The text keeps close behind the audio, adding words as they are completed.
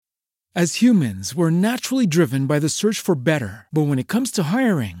As humans, we're naturally driven by the search for better. But when it comes to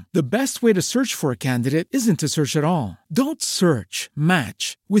hiring, the best way to search for a candidate isn't to search at all. Don't search,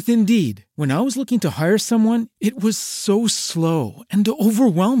 match with Indeed. When I was looking to hire someone, it was so slow and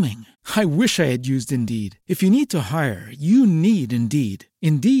overwhelming. I wish I had used Indeed. If you need to hire, you need Indeed.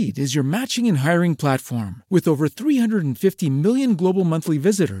 Indeed is your matching and hiring platform with over 350 million global monthly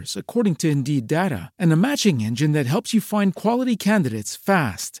visitors, according to Indeed data, and a matching engine that helps you find quality candidates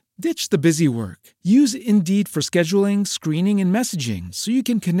fast. Ditch the busy work. Use Indeed for scheduling, screening, and messaging so you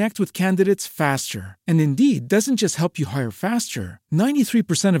can connect with candidates faster. And Indeed doesn't just help you hire faster.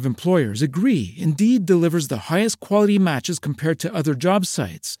 93% of employers agree Indeed delivers the highest quality matches compared to other job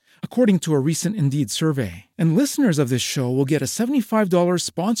sites, according to a recent Indeed survey. And listeners of this show will get a $75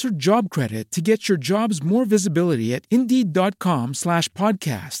 sponsored job credit to get your jobs more visibility at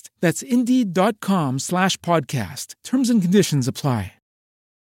Indeed.com/podcast. That's Indeed.com/podcast. Terms and conditions apply.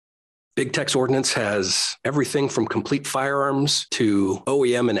 Big Tech's Ordnance has everything from complete firearms to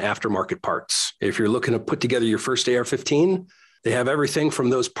OEM and aftermarket parts. If you're looking to put together your first AR-15, they have everything from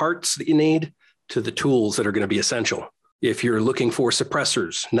those parts that you need to the tools that are going to be essential. If you're looking for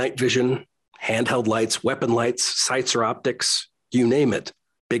suppressors, night vision, handheld lights, weapon lights, sights or optics, you name it,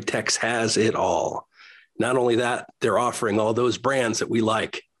 Big Tech's has it all. Not only that, they're offering all those brands that we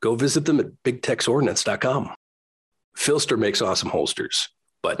like. Go visit them at bigtexordnance.com. Filster makes awesome holsters.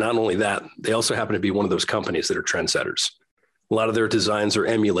 But not only that, they also happen to be one of those companies that are trendsetters. A lot of their designs are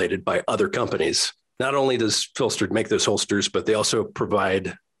emulated by other companies. Not only does Filster make those holsters, but they also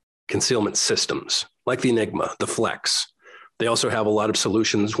provide concealment systems like the Enigma, the Flex. They also have a lot of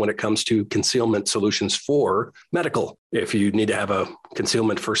solutions when it comes to concealment solutions for medical. If you need to have a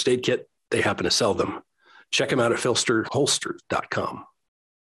concealment first aid kit, they happen to sell them. Check them out at filsterholsters.com.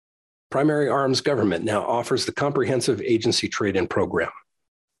 Primary Arms Government now offers the comprehensive agency trade-in program,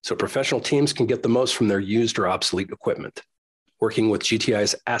 so professional teams can get the most from their used or obsolete equipment. Working with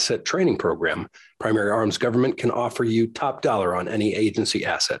GTI's asset training program, Primary Arms Government can offer you top dollar on any agency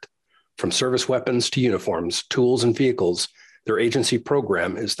asset. From service weapons to uniforms, tools, and vehicles, their agency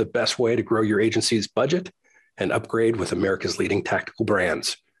program is the best way to grow your agency's budget and upgrade with America's leading tactical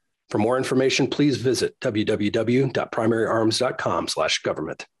brands. For more information, please visit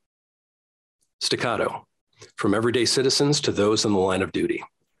www.primaryarms.com/government. Staccato, from everyday citizens to those in the line of duty.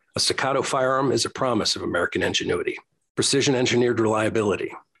 A Staccato firearm is a promise of American ingenuity, precision engineered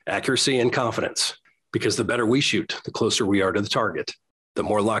reliability, accuracy, and confidence. Because the better we shoot, the closer we are to the target, the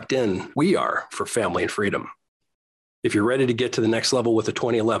more locked in we are for family and freedom. If you're ready to get to the next level with a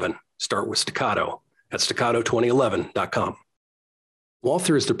 2011, start with Staccato at staccato2011.com.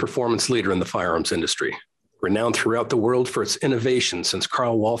 Walther is the performance leader in the firearms industry, renowned throughout the world for its innovation since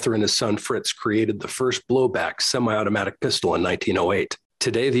Carl Walther and his son Fritz created the first blowback semi-automatic pistol in 1908.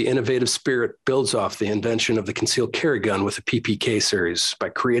 Today, the innovative spirit builds off the invention of the concealed carry gun with the PPK series by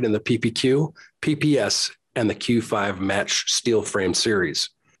creating the PPQ, PPS, and the Q5 match steel frame series.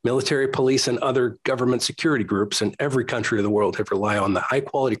 Military, police, and other government security groups in every country of the world have relied on the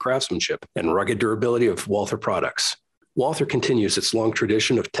high-quality craftsmanship and rugged durability of Walther products. Walther continues its long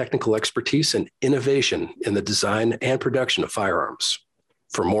tradition of technical expertise and innovation in the design and production of firearms.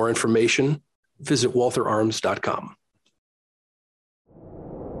 For more information, visit waltherarms.com.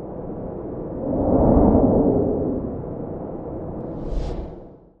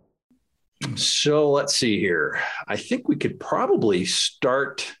 So let's see here. I think we could probably do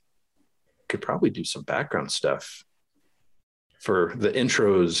some background stuff for the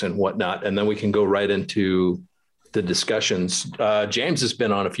intros and whatnot, and then we can go right into the discussions. James has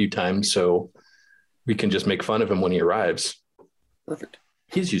been on a few times, so we can just make fun of him when he arrives. Perfect.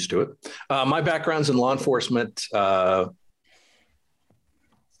 He's used to it. My background's in law enforcement.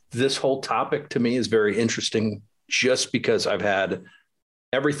 This whole topic to me is very interesting just because I've had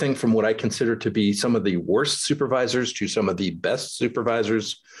everything from what I consider to be some of the worst supervisors to some of the best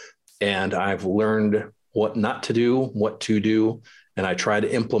supervisors. And I've learned what not to do, what to do, and I try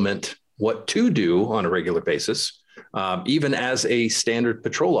to implement what to do on a regular basis. Even as a standard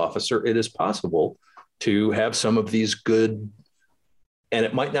patrol officer, it is possible to have some of these good, and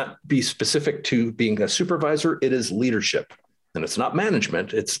it might not be specific to being a supervisor, it is leadership. And it's not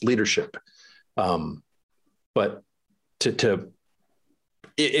management, it's leadership. But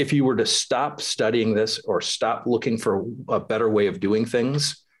if you were to stop studying this or stop looking for a better way of doing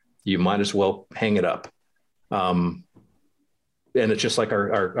things, you might as well hang it up. And it's just like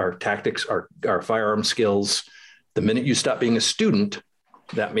our tactics, our firearm skills. The minute you stop being a student,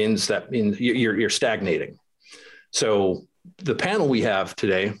 that means you're stagnating. So the panel we have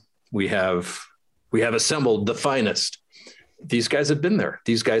today, we have assembled the finest. these guys have been there.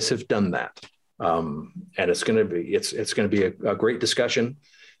 These guys have done that. And it's going to be a great discussion.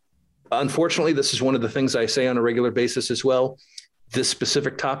 Unfortunately, this is one of the things I say on a regular basis as well. This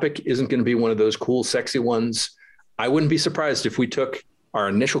specific topic isn't going to be one of those cool, sexy ones. I wouldn't be surprised if we took our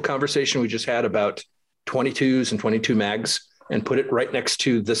initial conversation we just had about 22s and 22 mags and put it right next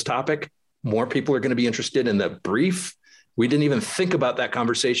to this topic. More people are going to be interested in the brief. We didn't even think about that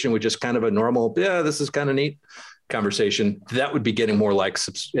conversation. We just kind of a normal, yeah, this is kind of neat conversation. That would be getting more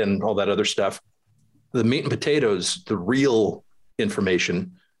likes and all that other stuff. The meat and potatoes, the real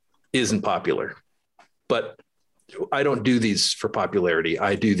information isn't popular, but I don't do these for popularity.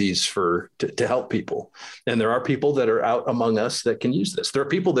 I do these to help people. And there are people that are out among us that can use this. There are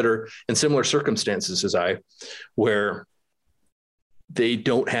people that are in similar circumstances as I, where there's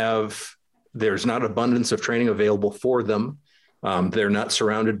not abundance of training available for them. They're not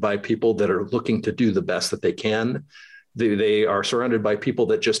surrounded by people that are looking to do the best that they can. They are surrounded by people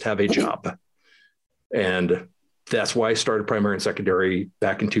that just have a job. And that's why I started primary and secondary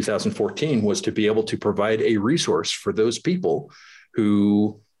back in 2014, was to be able to provide a resource for those people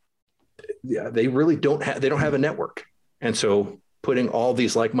who they don't have a network. And so putting all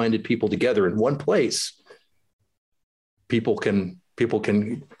these like-minded people together in one place, people can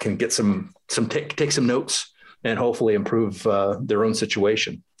get take some notes and hopefully improve their own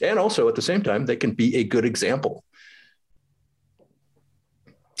situation. And also at the same time, they can be a good example.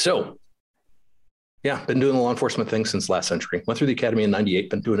 So yeah, been doing the law enforcement thing since last century. Went through the academy in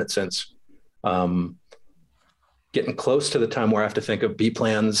 98, been doing it since. Getting close to the time where I have to think of B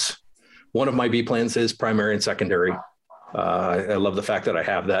plans. One of my B plans is primary and secondary. I love the fact that I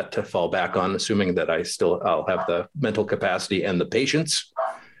have that to fall back on, assuming that I'll have the mental capacity and the patience.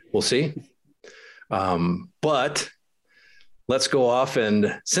 We'll see. But let's go off.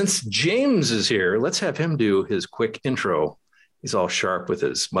 And since James is here, let's have him do his quick intro. He's all sharp with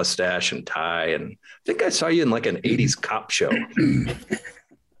his mustache and tie. And I think I saw you in like an 80s cop show.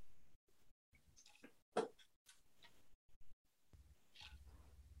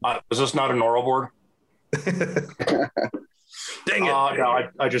 Is this not an oral board? Dang it. Yeah,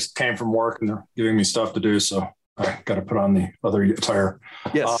 I just came from work and they're giving me stuff to do. So I got to put on the other attire.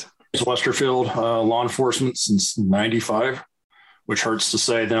 Yes. Westerfield, law enforcement since 95, which hurts to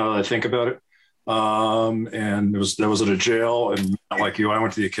say now that I think about it. And that was at a jail, and like you, I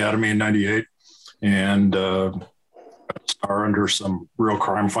went to the academy in 98 and are under some real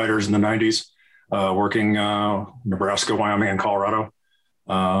crime fighters in the 90s, working Nebraska, Wyoming, and Colorado.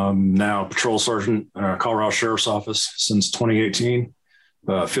 Now patrol sergeant, Colorado Sheriff's Office since 2018,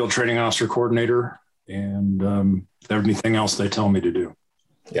 field training officer coordinator, and everything else they tell me to do.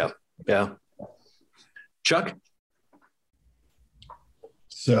 Yeah. Yeah. Chuck?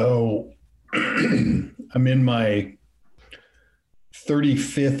 So I'm in my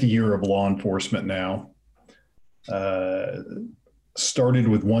 35th year of law enforcement now. Started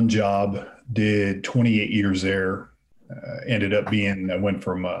with one job, did 28 years there. I went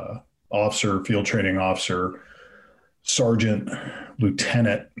from officer, field training officer, sergeant,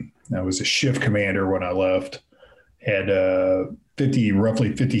 lieutenant. I was a shift commander when I left. Had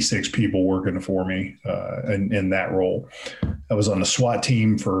roughly 56 people working for me in that role. I was on the SWAT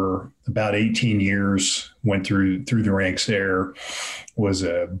team for about 18 years, went through the ranks there, was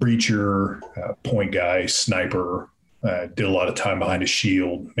a breacher, point guy, sniper, did a lot of time behind a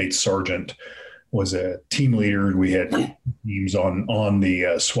shield, made sergeant, was a team leader. We had teams on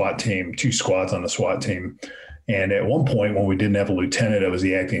the SWAT team, 2 squads on the SWAT team. And at one point when we didn't have a lieutenant, I was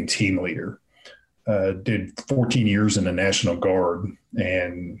the acting team leader. Did 14 years in the National Guard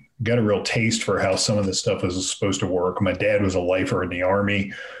and got a real taste for how some of this stuff was supposed to work. My dad was a lifer in the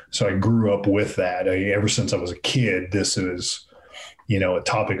Army, so I grew up with that. Ever since I was a kid, this is, a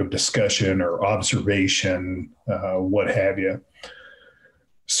topic of discussion or observation, what have you.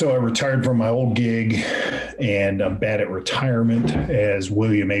 So I retired from my old gig, and I'm bad at retirement, as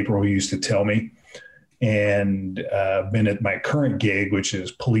William April used to tell me. And been at my current gig, which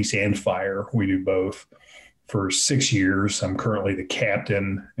is police and fire. We do both for 6 years. I'm currently the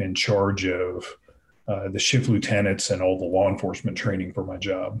captain in charge of the shift lieutenants and all the law enforcement training for my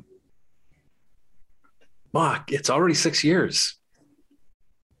job. Fuck, it's already 6 years.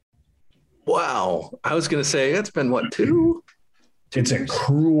 Wow. I was going to say, it's been what, 2? It's a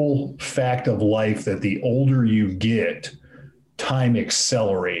cruel fact of life that the older you get, time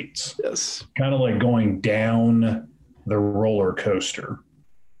accelerates. Yes. Kind of like going down the roller coaster.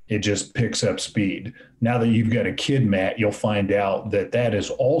 It just picks up speed. Now that you've got a kid, Matt, you'll find out that is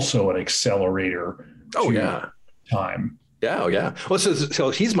also an accelerator. Oh, yeah. Time. Yeah. Oh, yeah. Well,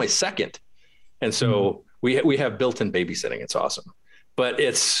 so he's my second. And so We have built-in babysitting. It's awesome. But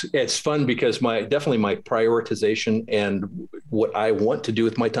it's fun because my prioritization and what I want to do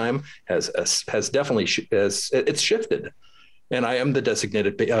with my time has definitely it's shifted, and I am the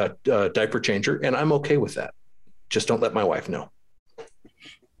designated diaper changer, and I'm okay with that. Just don't let my wife know.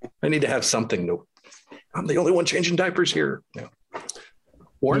 I need to have something new. I'm the only one changing diapers here. Yeah.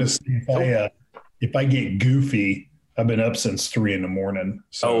 Warren? If I get goofy, I've been up since 3 a.m.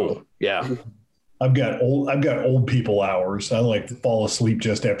 So yeah. I've got old people hours. I like to fall asleep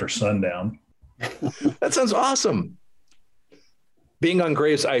just after sundown. That sounds awesome. Being on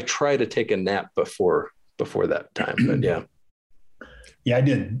Graves, I try to take a nap before that time, but yeah. Yeah, I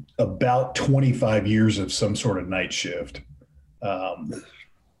did about 25 years of some sort of night shift.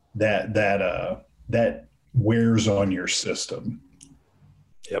 That wears on your system.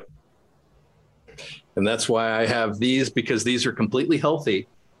 Yep. And that's why I have these, because these are completely healthy.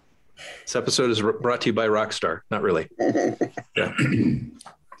 This episode is brought to you by Rockstar. Not really. Yeah.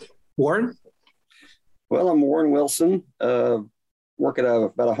 Warren? Well, I'm Warren Wilson. Work at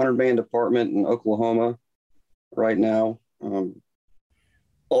about a 100-man department in Oklahoma right now.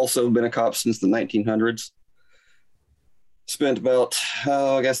 Also been a cop since the 1900s. Spent about,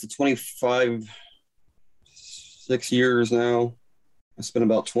 the 6 years now. I spent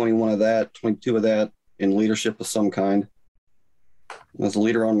about 22 of that in leadership of some kind. I was a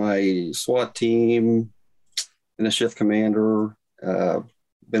leader on my SWAT team, and a shift commander.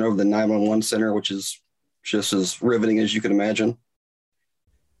 Been over the 911 center, which is just as riveting as you can imagine.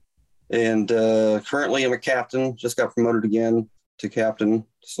 And currently I'm a captain, just got promoted again to captain.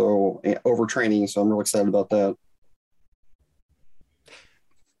 So overtraining. So I'm real excited about that.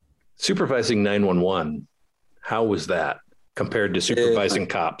 Supervising 911, how was that compared to supervising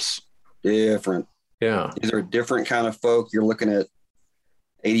cops? Different. Yeah. These are different kind of folk. You're looking at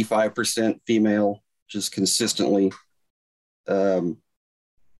 85% female, just consistently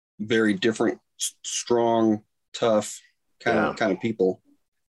very different, strong, tough kind of people.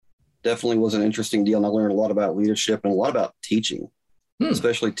 Definitely was an interesting deal. And I learned a lot about leadership and a lot about teaching,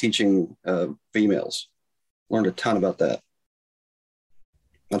 especially teaching females. Learned a ton about that.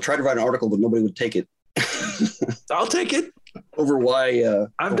 I tried to write an article, but nobody would take it. I'll take it. Over why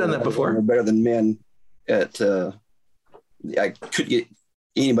I've done that before. We're better than men at I couldn't get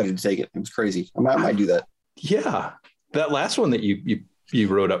anybody to take it. It was crazy. I might do that. Yeah. That last one that you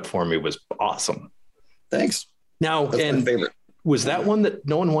wrote up for me was awesome. Thanks. Now, that's my favorite. Was that one that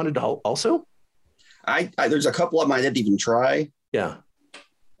no one wanted to also? I there's a couple of them I didn't even try. Yeah.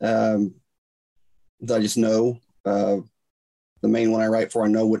 That I just know. The main one I write for, I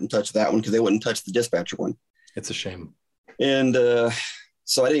know wouldn't touch that one because they wouldn't touch the dispatcher one. It's a shame. And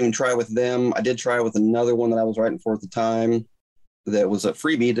so I didn't even try with them. I did try with another one that I was writing for at the time that was a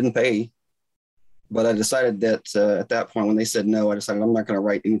freebie, didn't pay. But I decided that at that point when they said no, I decided I'm not going to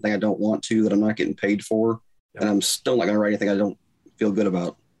write anything I don't want to, that I'm not getting paid for. Yep. And I'm still not going to write anything I don't feel good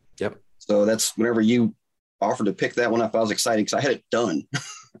about. Yep. So that's whenever you offered to pick that one up, I was excited because I had it done.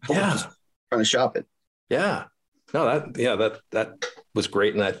 Yeah. Was trying to shop it. Yeah. No, that was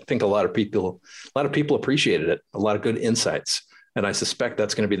great. And I think a lot of people appreciated it. A lot of good insights. And I suspect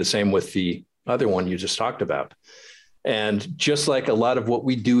that's going to be the same with the other one you just talked about. And just like a lot of what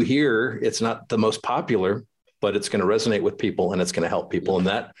we do here, it's not the most popular, but it's going to resonate with people and it's going to help people. And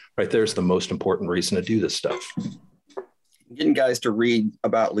that right there is the most important reason to do this stuff. Getting guys to read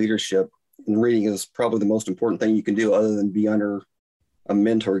about leadership, and reading is probably the most important thing you can do other than be under a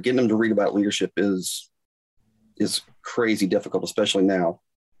mentor. Getting them to read about leadership is crazy difficult, especially now.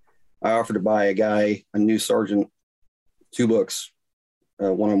 I offered to buy a new sergeant, 2 books.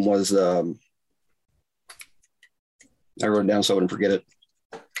 One of them was, I wrote it down so I wouldn't forget it.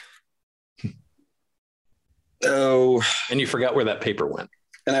 Oh. And you forgot where that paper went.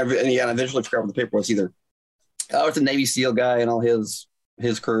 And I eventually forgot what the paper was either. I was a Navy SEAL guy and all his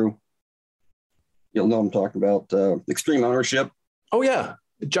crew. You'll know what I'm talking about. Extreme Ownership. Oh, yeah.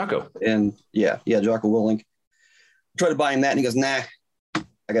 Jocko. And Jocko Willink. Tried to buy him that and he goes, nah,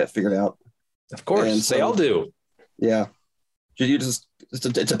 I got it figured out. Of course. And so, they all do. Yeah. You just it's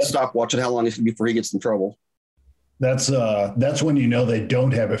a stopwatch and how long it's going to be before he gets in trouble. That's when you know they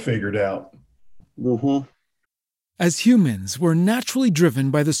don't have it figured out. Mm-hmm. As humans, we're naturally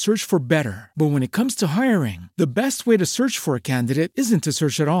driven by the search for better. But when it comes to hiring, the best way to search for a candidate isn't to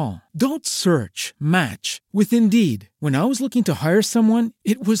search at all. Don't search, match with Indeed. When I was looking to hire someone,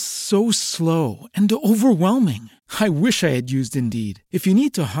 it was so slow and overwhelming. I wish I had used Indeed. If you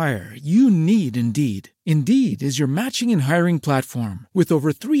need to hire, you need Indeed. Indeed is your matching and hiring platform with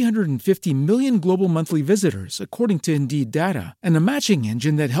over 350 million global monthly visitors, according to Indeed data, and a matching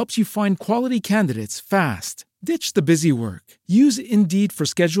engine that helps you find quality candidates fast. Ditch the busy work. Use Indeed for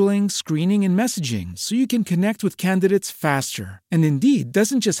scheduling, screening, and messaging so you can connect with candidates faster. And Indeed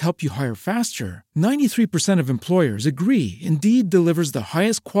doesn't just help you hire faster. 93% of employers agree Indeed delivers the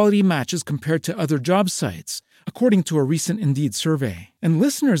highest quality matches compared to other job sites, according to a recent Indeed survey. And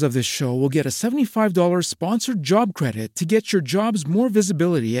listeners of this show will get a $75 sponsored job credit to get your jobs more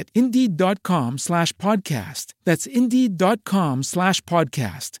visibility at Indeed.com/podcast. That's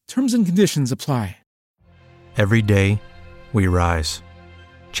Indeed.com/podcast. Terms and conditions apply. Every day, we rise,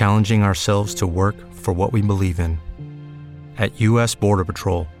 challenging ourselves to work for what we believe in. At U.S. Border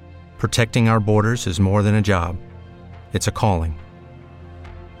Patrol, protecting our borders is more than a job. It's a calling.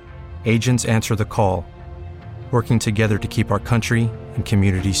 Agents answer the call, working together to keep our country and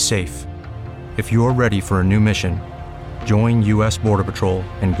communities safe. If you're ready for a new mission, join U.S. Border Patrol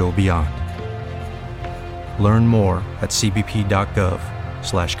and go beyond. Learn more at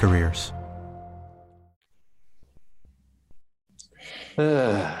cbp.gov/careers.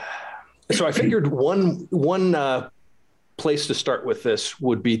 So I figured one place to start with this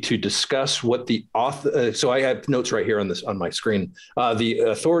would be to discuss what the author. So I have notes right here on my screen. The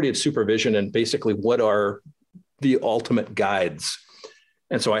authority of supervision and basically what are the ultimate guides.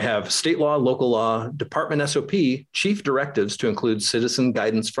 And so I have state law, local law, department SOP, chief directives to include citizen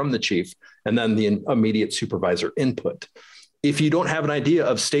guidance from the chief, and then the immediate supervisor input. If you don't have an idea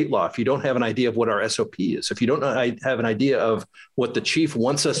of state law, if you don't have an idea of what our SOP is, if you don't have an idea of what the chief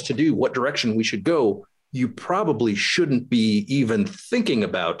wants us to do, what direction we should go, you probably shouldn't be even thinking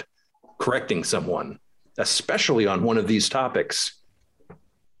about correcting someone, especially on one of these topics,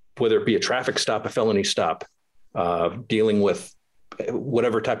 whether it be a traffic stop, a felony stop, dealing with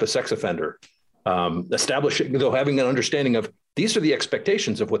whatever type of sex offender, establishing, though, having an understanding of these are the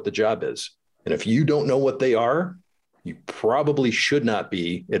expectations of what the job is. And if you don't know what they are, you probably should not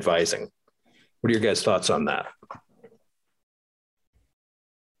be advising. What are your guys' thoughts on that?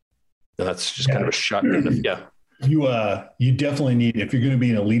 And that's just kind of a shotgun. Yeah. You definitely need, if you're going to be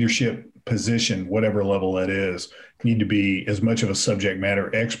in a leadership position, whatever level that is, you need to be as much of a subject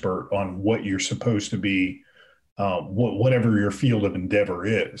matter expert on what you're supposed to be, whatever your field of endeavor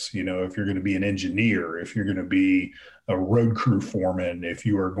is. You know, if you're going to be an engineer, if you're going to be a road crew foreman, if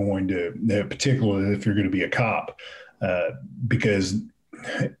you are going to, particularly if you're going to be a cop, because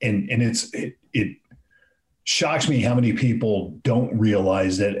it shocks me how many people don't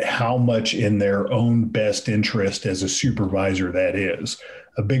realize that how much in their own best interest as a supervisor that is.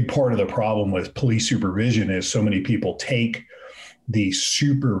 A big part of the problem with police supervision is so many people take the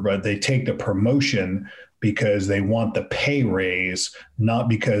promotion because they want the pay raise, not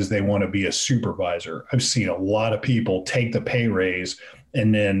because they want to be a supervisor. I've seen a lot of people take the pay raise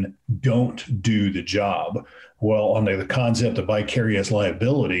and then don't do the job. Well, on the concept of vicarious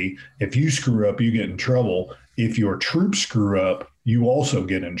liability, if you screw up, you get in trouble. If your troops screw up, you also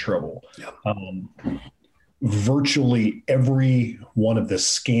get in trouble. Yep. Virtually every one of the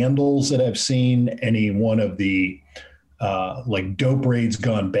scandals that I've seen, any one of the like dope raids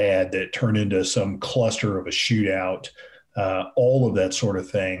gone bad that turn into some cluster of a shootout, all of that sort of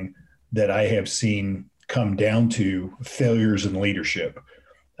thing that I have seen come down to failures in leadership.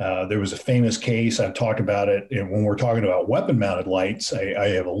 There was a famous case, I've talked about it, and when we're talking about weapon-mounted lights, I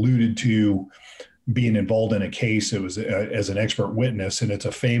have alluded to being involved in a case that was as an expert witness, and it's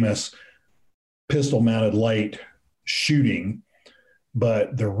a famous pistol-mounted light shooting,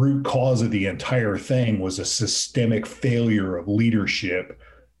 but the root cause of the entire thing was a systemic failure of leadership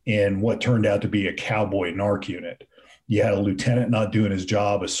in what turned out to be a cowboy narc unit. You had a lieutenant not doing his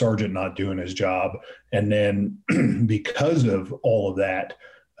job, a sergeant not doing his job, and then because of all of that,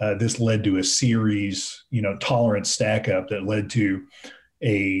 this led to a series, tolerance stack up that led to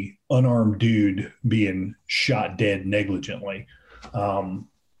a unarmed dude being shot dead negligently. And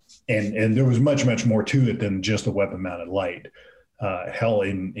there was much, much more to it than just a weapon mounted light. Hell,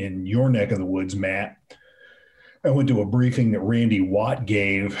 in your neck of the woods, Matt, I went to a briefing that Randy Watt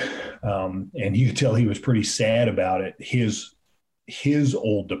gave, and you could tell he was pretty sad about it. His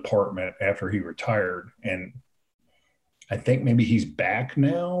old department after he retired, and I think maybe he's back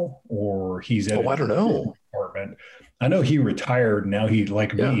now, or he's at. I don't know. department. I know he retired. Now he,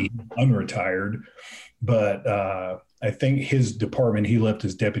 like me, unretired. But I think his department, he left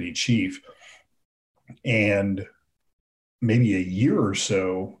as deputy chief. And maybe a year or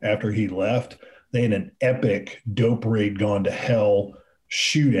so after he left, they had an epic dope raid gone to hell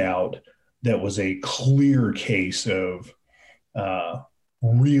shootout that was a clear case of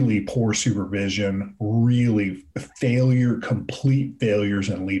really poor supervision, really complete failures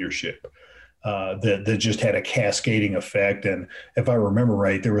in leadership that just had a cascading effect. And if I remember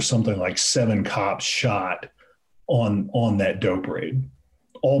right, there was something like 7 cops shot on that dope raid,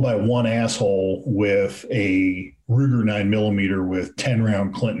 all by one asshole with a Ruger 9mm with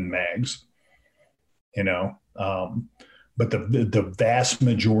 10-round Clinton mags, But the vast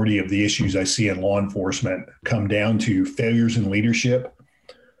majority of the issues I see in law enforcement come down to failures in leadership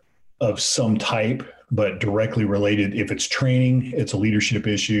of some type, but directly related. If it's training, it's a leadership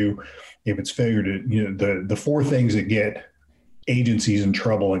issue. If it's failure to, the 4 things that get agencies in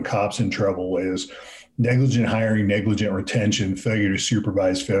trouble and cops in trouble is negligent hiring, negligent retention, failure to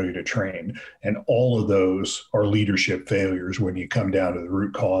supervise, failure to train. And all of those are leadership failures when you come down to the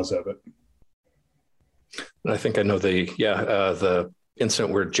root cause of it. I think I know the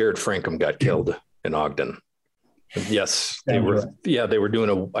incident where Jared Frankham got killed in Ogden. Yes, they were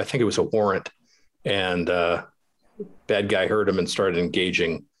doing I think it was a warrant, and bad guy heard him and started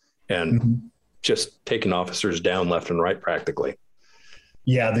engaging and just taking officers down left and right practically.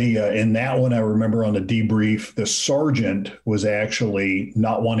 Yeah, in that one, I remember on the debrief, the sergeant was actually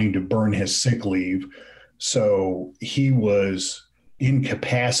not wanting to burn his sick leave. So he was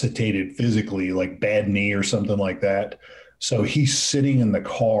incapacitated physically, like bad knee or something like that. So he's sitting in the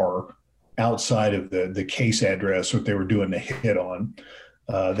car outside of the case address what they were doing the hit on.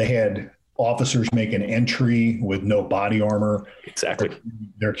 They had officers make an entry with no body armor. Exactly.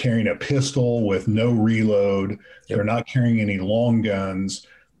 They're carrying a pistol with no reload. Yep. They're not carrying any long guns.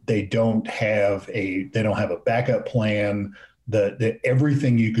 They don't have a backup plan.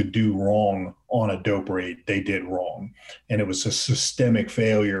 Everything you could do wrong on a dope raid, they did wrong. And it was a systemic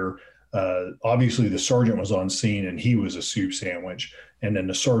failure. Obviously the sergeant was on scene and he was a soup sandwich. And then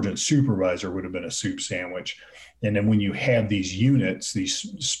the sergeant supervisor would have been a soup sandwich. And then when you have these units,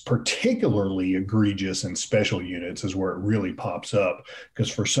 these particularly egregious and special units is where it really pops up,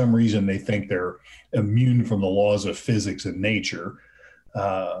 because for some reason they think they're immune from the laws of physics and nature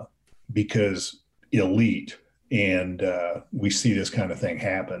because elite. And we see this kind of thing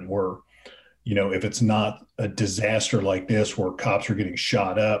happen where, if it's not a disaster like this where cops are getting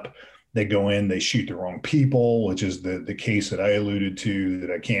shot up, they go in, they shoot the wrong people, which is the case that I alluded to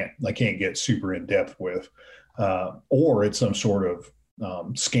that I can't get super in depth with. Or it's some sort of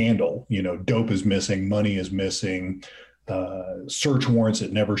scandal, dope is missing, money is missing, search warrants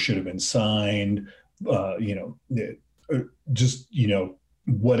that never should have been signed, what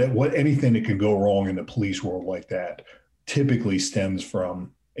anything that can go wrong in the police world like that typically stems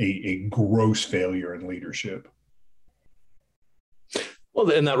from a gross failure in leadership.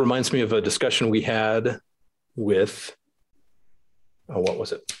 Well, and that reminds me of a discussion we had with, what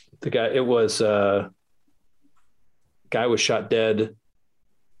was it? Guy was shot dead.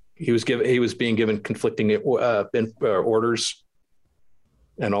 He was being given conflicting orders,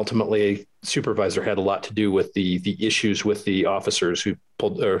 and ultimately a supervisor had a lot to do with the issues with the officers who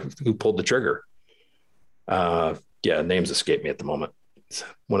pulled the trigger. Names escape me at the moment. It's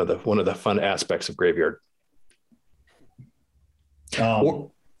one of the fun aspects of Graveyard.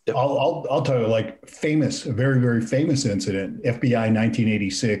 I'll tell you, like a very, very famous incident, FBI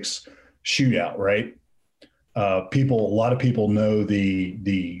 1986 shootout, right? A lot of people know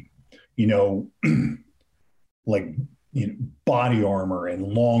the body armor and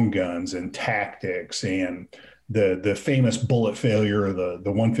long guns and tactics and the famous bullet failure, the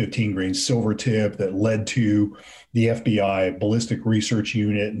 115 grain silver tip that led to the FBI ballistic research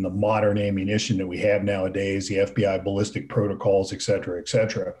unit and the modern ammunition that we have nowadays, the FBI ballistic protocols, et cetera, et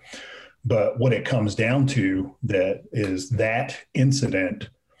cetera. But what it comes down to that incident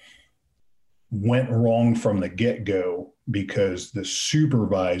went wrong from the get-go because the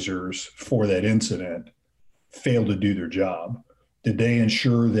supervisors for that incident failed to do their job. Did they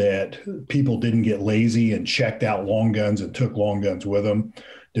ensure that people didn't get lazy and checked out long guns and took long guns with them?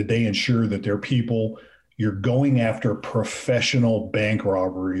 Did they ensure that their people, you're going after professional bank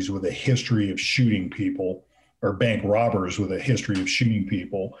robberies with a history of shooting people, or bank robbers with a history of shooting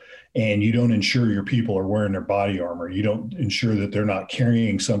people, and you don't ensure your people are wearing their body armor. You don't ensure that they're not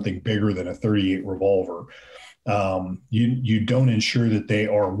carrying something bigger than a .38 revolver. You don't ensure that they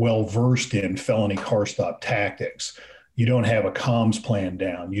are well-versed in felony car stop tactics. You don't have a comms plan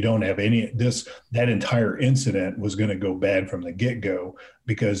down. You don't have that entire incident was going to go bad from the get-go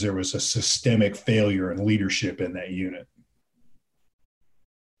because there was a systemic failure in leadership in that unit.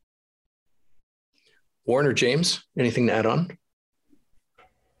 Warren or James, anything to add on?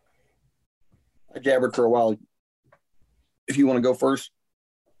 I jabbered for a while. If you want to go first.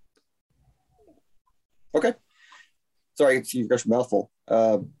 Okay. Sorry, you got your mouthful.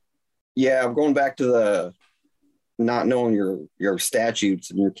 Yeah, I'm going back to the not knowing your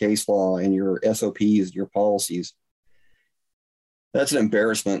statutes and your case law and your SOPs and your policies. That's an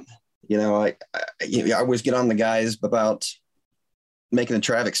embarrassment. I always get on the guys about making a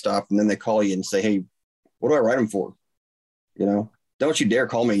traffic stop, and then they call you and say, "Hey, what do I write them for?" Don't you dare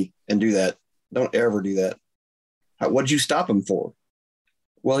call me and do that. Don't ever do that. What did you stop him for?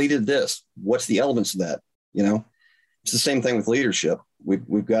 Well, he did this. What's the elements of that? It's the same thing with leadership.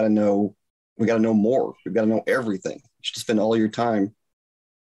 We've got to know. We got to know more. We've got to know everything. You should spend all your time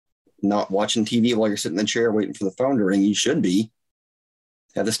not watching TV while you're sitting in the chair waiting for the phone to ring. You should be.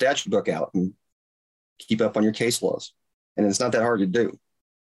 Have the statute book out and keep up on your case laws. And it's not that hard to do.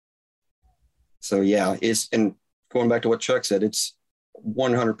 So yeah, and going back to what Chuck said, it's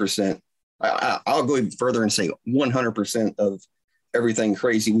 100%. I'll go even further and say 100% of everything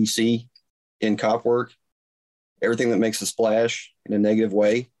crazy we see in cop work, everything that makes a splash in a negative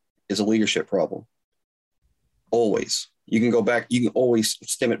way, is a leadership problem. Always. You can go back, you can always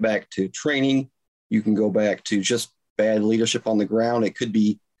stem it back to training. You can go back to just bad leadership on the ground. It could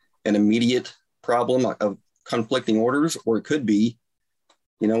be an immediate problem of conflicting orders, or it could be,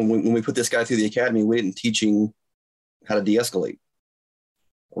 when we put this guy through the academy, we didn't teach him how to de-escalate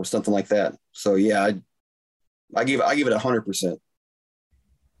or something like that. So yeah, I give it 100%.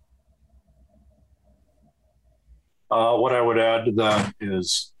 What I would add to that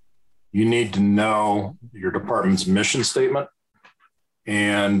is you need to know your department's mission statement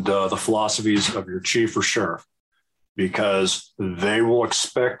and the philosophies of your chief or sheriff, because they will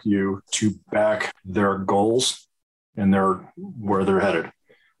expect you to back their goals and where they're headed.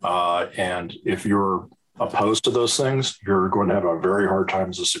 And if you're opposed to those things, you're going to have a very hard time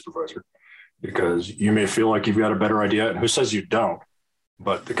as a supervisor, because you may feel like you've got a better idea. And who says you don't?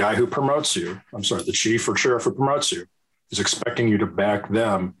 But the guy who promotes you, the chief or sheriff who promotes you, is expecting you to back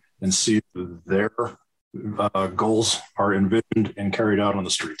them and see their goals are envisioned and carried out on the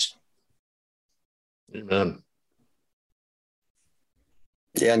streets. Amen.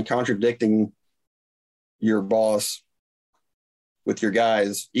 Yeah, and contradicting your boss with your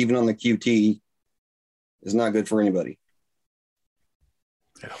guys, even on the QT, is not good for anybody.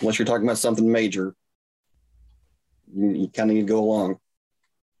 Yeah. Unless you're talking about something major, you kind of need to go along.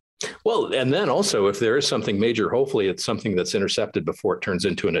 Well, and then also, if there is something major, hopefully it's something that's intercepted before it turns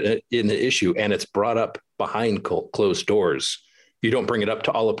into an issue, and it's brought up behind closed doors. You don't bring it up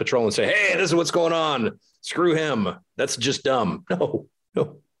to all of patrol and say, "Hey, this is what's going on. Screw him. That's just dumb." No.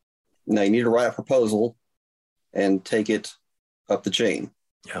 No, you need to write a proposal and take it up the chain.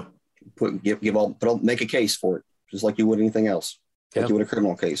 Yeah. Make a case for it, just like you would anything else, like you would a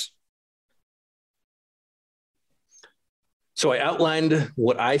criminal case. So I outlined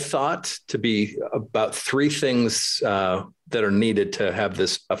what I thought to be about 3 things that are needed to have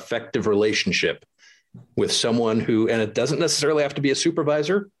this effective relationship with someone who, and it doesn't necessarily have to be a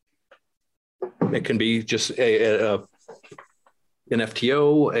supervisor. It can be just an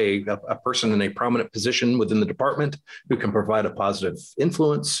FTO, a person in a prominent position within the department who can provide a positive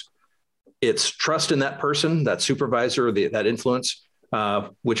influence. It's trust in that person, that supervisor, that influence,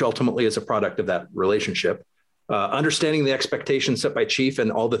 which ultimately is a product of that relationship. Understanding the expectations set by chief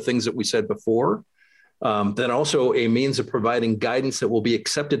and all the things that we said before. Then also a means of providing guidance that will be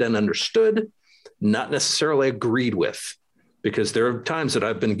accepted and understood, not necessarily agreed with. Because there are times that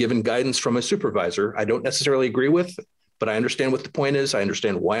I've been given guidance from a supervisor I don't necessarily agree with, but I understand what the point is. I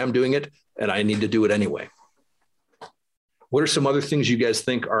understand why I'm doing it, and I need to do it anyway. What are some other things you guys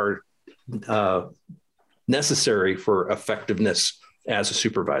think are necessary for effectiveness as a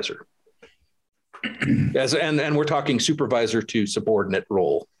supervisor? And we're talking supervisor to subordinate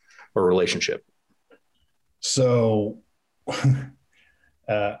role or relationship. So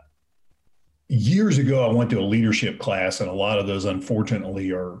years ago, I went to a leadership class, and a lot of those,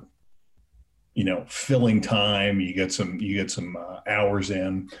 unfortunately, are, filling time. You get some hours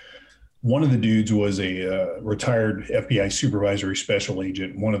in. One of the dudes was a retired FBI supervisory special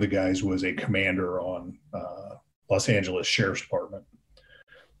agent. One of the guys was a commander on Los Angeles Sheriff's Department.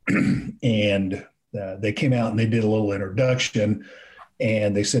 And they came out and they did a little introduction,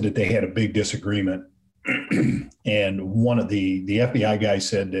 and they said that they had a big disagreement. And one of the FBI guys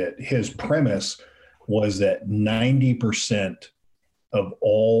said that his premise was that 90% of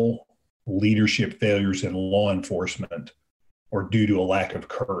all leadership failures in law enforcement are due to a lack of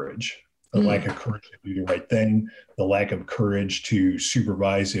courage. The lack of courage to do the right thing, the lack of courage to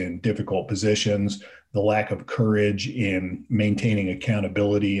supervise in difficult positions, the lack of courage in maintaining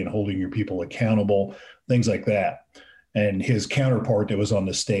accountability and holding your people accountable, things like that. And his counterpart that was on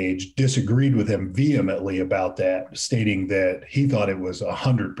the stage disagreed with him vehemently about that, stating that he thought it was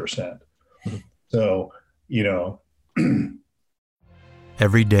 100%. So,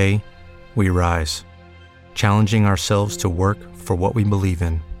 Every day, we rise, challenging ourselves to work for what we believe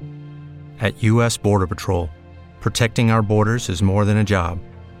in. At U.S. Border Patrol, protecting our borders is more than a job.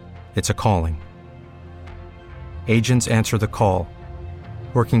 It's a calling. Agents answer the call,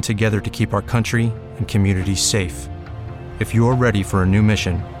 working together to keep our country and communities safe. If you're ready for a new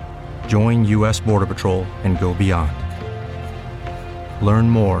mission, join U.S. Border Patrol and go beyond. Learn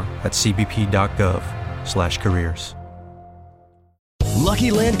more at cbp.gov/careers.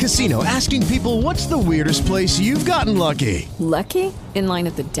 Lucky Land Casino, asking people, what's the weirdest place you've gotten lucky? Lucky? In line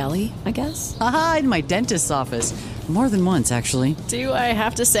at the deli, I guess? Aha, in my dentist's office. More than once, actually. Do I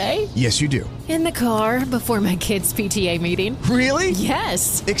have to say? Yes, you do. In the car before my kids' PTA meeting. Really?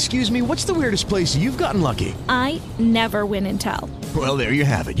 Yes. Excuse me, what's the weirdest place you've gotten lucky? I never win and tell. Well, there you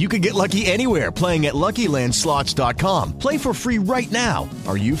have it. You can get lucky anywhere, playing at LuckyLandSlots.com. Play for free right now.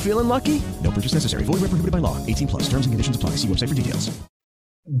 Are you feeling lucky? No purchase necessary. Void where prohibited by law. 18+. Terms and conditions apply. See website for details.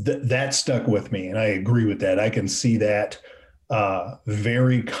 That stuck with me, and I agree with that. I can see that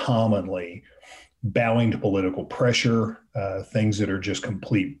very commonly, bowing to political pressure, things that are just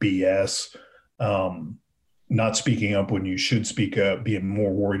complete BS, not speaking up when you should speak up, being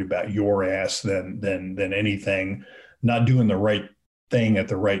more worried about your ass than anything, not doing the right thing at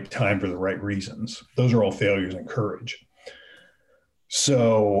the right time for the right reasons. Those are all failures in courage.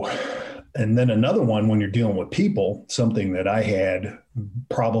 So, and then another one, when you're dealing with people, something that I had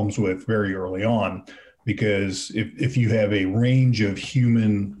problems with very early on, because if you have a range of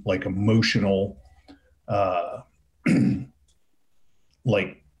human, like emotional,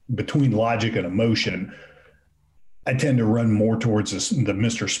 like between logic and emotion, I tend to run more towards the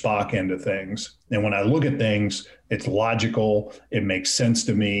Mr. Spock end of things. And when I look at things, it's logical, it makes sense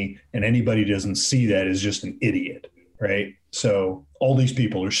to me, and anybody who doesn't see that is just an idiot, right? So all these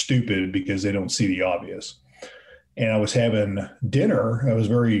people are stupid because they don't see the obvious. And I was having dinner. I was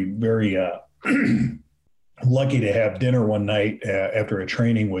very, very lucky to have dinner one night after a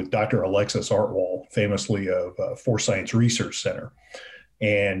training with Dr. Alexis Artwall, famously of Force Science Research Center.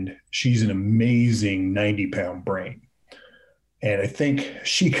 And she's an amazing 90-pound brain. And I think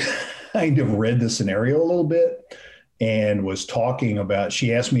she kind of read the scenario a little bit and was talking about,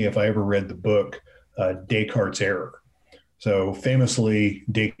 she asked me if I ever read the book, Descartes' Error. So famously,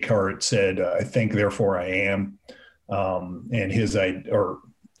 Descartes said, I think, therefore I am. And his idea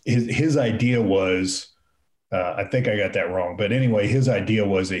was, I think I got that wrong, but anyway, his idea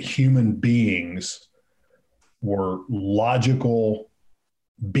was that human beings were logical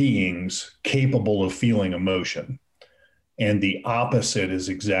beings capable of feeling emotion. And the opposite is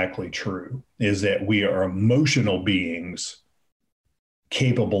exactly true, is that we are emotional beings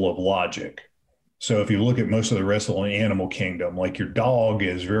capable of logic. So if you look at most of the rest of the animal kingdom, like your dog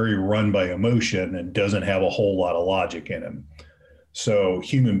is very run by emotion and doesn't have a whole lot of logic in him. So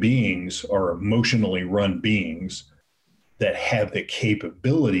human beings are emotionally run beings that have the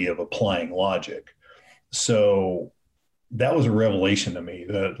capability of applying logic. So that was a revelation to me,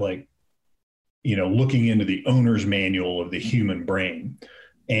 that, like, looking into the owner's manual of the human brain.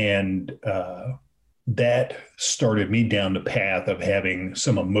 And that started me down the path of having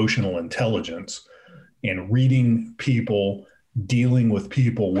some emotional intelligence and reading people, dealing with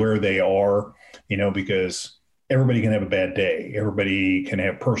people where they are, because everybody can have a bad day. Everybody can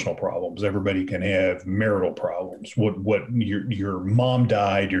have personal problems. Everybody can have marital problems. What your mom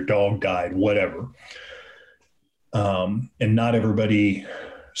died, your dog died, whatever. And not everybody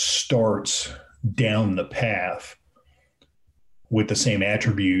starts down the path with the same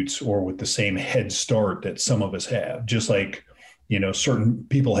attributes or with the same head start that some of us have. Just like, certain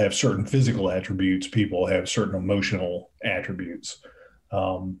people have certain physical attributes, people have certain emotional attributes,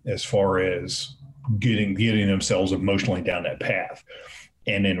 as far as getting themselves emotionally down that path.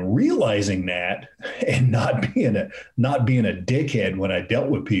 And in realizing that, and not being a dickhead when I dealt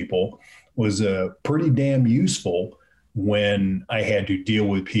with people, was pretty damn useful when I had to deal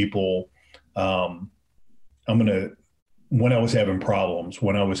with people. When I was having problems,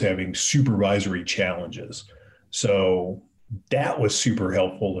 when I was having supervisory challenges. So that was super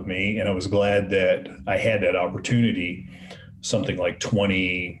helpful to me. And I was glad that I had that opportunity something like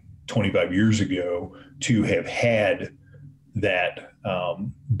 20 25 years ago to have had that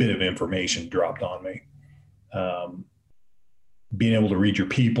bit of information dropped on me. Being able to read your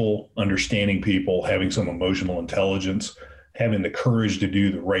people, understanding people, having some emotional intelligence, having the courage to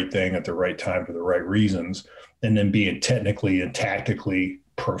do the right thing at the right time for the right reasons, and then being technically and tactically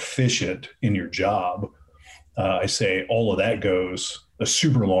proficient in your job. I say all of that goes a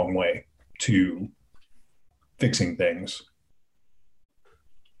super long way to fixing things.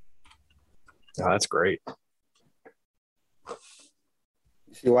 Oh, that's great.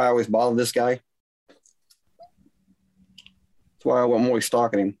 See why I always bother this guy? That's why I'm always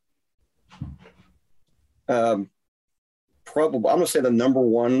stalking him. Probably, I'm going to say the number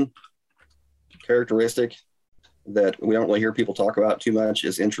one characteristic that we don't really hear people talk about too much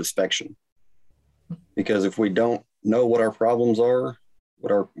is introspection. Because if we don't know what our problems are,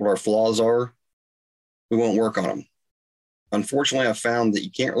 what our flaws are, we won't work on them. Unfortunately, I've found that you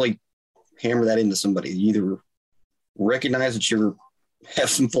can't really hammer that into somebody. You either recognize that you have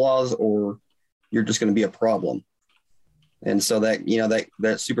some flaws or you're just going to be a problem. And so that,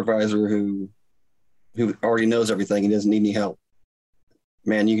 that supervisor who already knows everything and doesn't need any help,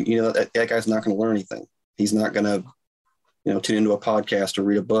 man, that guy's not going to learn anything. He's not going to, tune into a podcast or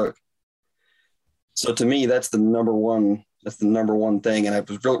read a book. So to me, that's the number one thing. And I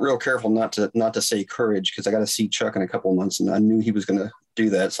was real careful not to say courage, because I got to see Chuck in a couple of months and I knew he was going to do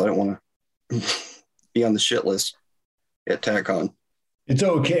that. So I don't want to be on the shit list at TACCON. It's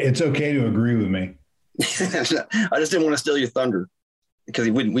okay. It's okay to agree with me. I just didn't want to steal your thunder, because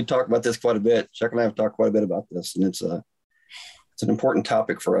we talk about this quite a bit. Chuck and I have talked quite a bit about this, and it's an important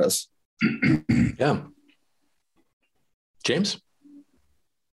topic for us. Yeah. James?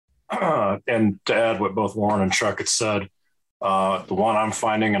 And to add what both Lauren and Chuck had said, the one I'm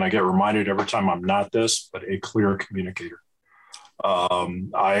finding, and I get reminded every time I'm not this, but a clear communicator.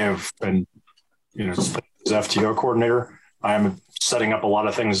 I have been, as FTO coordinator, I am setting up a lot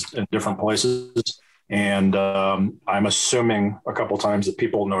of things in different places. And I'm assuming a couple of times that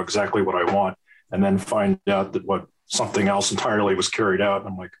people know exactly what I want, and then find out that something else entirely was carried out. And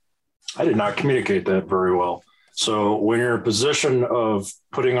I'm like, I did not communicate that very well. So when you're in a position of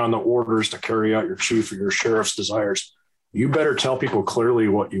putting on the orders to carry out your chief or your sheriff's desires, you better tell people clearly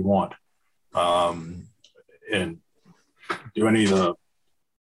what you want, and do any of the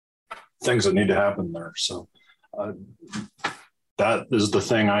things that need to happen there. So that is the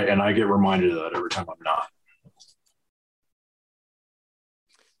thing. I get reminded of that every time I'm not.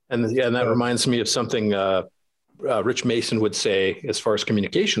 And that reminds me of something Rich Mason would say as far as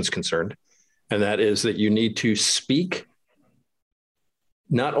communication is concerned. And that is that you need to speak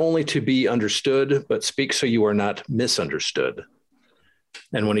not only to be understood, but speak so you are not misunderstood.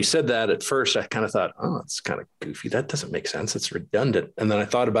 And when he said that at first, I kind of thought, oh, it's kind of goofy. That doesn't make sense. It's redundant. And then I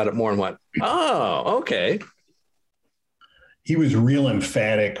thought about it more and went, oh, okay. He was real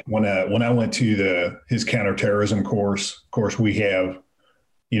emphatic when I went to his counterterrorism course. Of course, we have,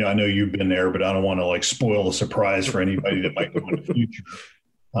 I know you've been there, but I don't want to spoil the surprise for anybody that might go in the future.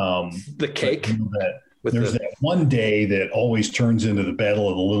 The cake. There's that one day that always turns into the Battle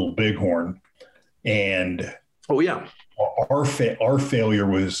of the Little Bighorn, and our failure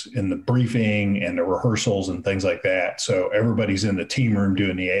was in the briefing and the rehearsals and things like that. So everybody's in the team room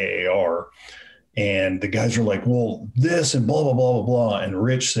doing the AAR, and the guys are like, well, this and blah, blah, blah, blah, blah. And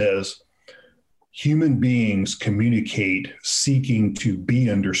Rich says, human beings communicate seeking to be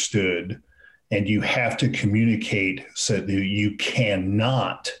understood, and you have to communicate so that you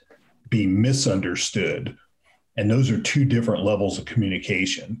cannot be misunderstood. And those are two different levels of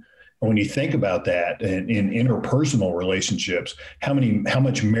communication. And when you think about that in interpersonal relationships, how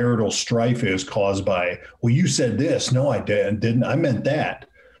much marital strife is caused by, well, you said this. No, I didn't. I meant that.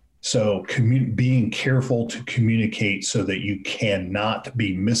 So being careful to communicate so that you cannot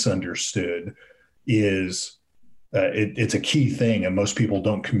be misunderstood is it's a key thing, and most people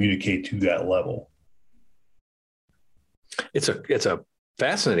don't communicate to that level. It's a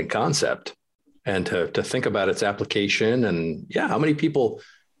fascinating concept, and to think about its application. And how many people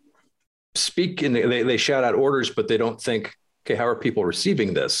speak and they shout out orders, but they don't think, okay, how are people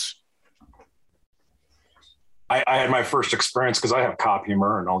receiving this? I had my first experience because I have cop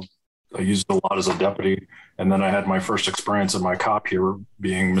humor, and I used it a lot as a deputy. And then I had my first experience in my cop humor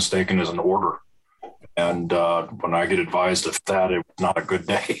being mistaken as an order. And when I get advised of that, it was not a good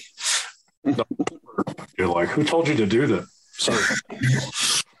day. You're like, who told you to do that? Sorry.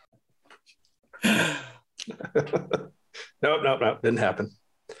 No, didn't happen.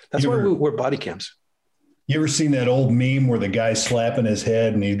 That's why we're body cams. You ever seen that old meme where the guy's slapping his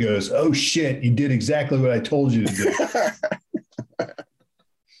head and he goes, oh shit, you did exactly what I told you to do.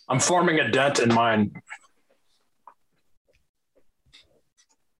 I'm forming a dent in mine.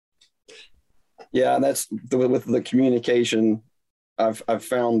 Yeah, and that's with the communication. I've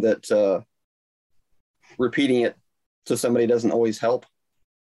found that repeating it to somebody doesn't always help,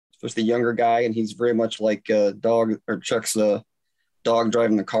 especially the younger guy. And he's very much like dog, or Chuck's dog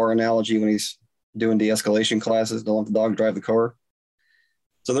driving the car analogy when he's doing de-escalation classes. Don't let the dog drive the car.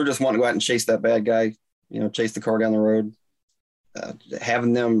 So they're just wanting to go out and chase that bad guy, chase the car down the road.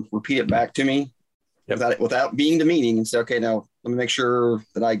 Having them repeat it back to me without being demeaning and say, okay, now let me make sure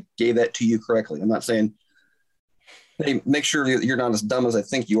that I gave that to you correctly. I'm not saying, hey, make sure you're not as dumb as I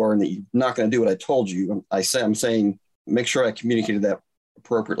think you are and that you're not going to do what I told you. I'm saying, make sure I communicated that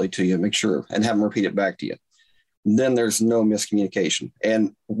appropriately to you, make sure, and have them repeat it back to you. Then there's no miscommunication.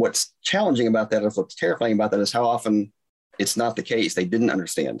 And what's challenging about that, or what's terrifying about that, is how often it's not the case. They didn't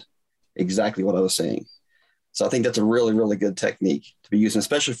understand exactly what I was saying. So I think that's a really, really good technique to be using,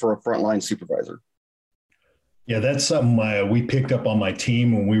 especially for a frontline supervisor. Yeah, that's something we picked up on my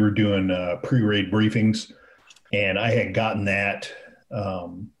team when we were doing pre-raid briefings. And I had gotten that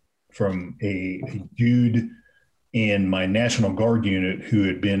from a dude in my National Guard unit who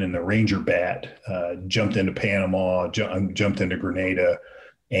had been in the Ranger Bat, jumped into Panama, jumped into Grenada.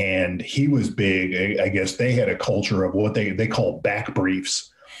 And he was big. I guess they had a culture of what they call back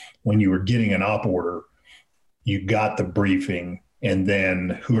briefs. When you were getting an op order, you got the briefing, and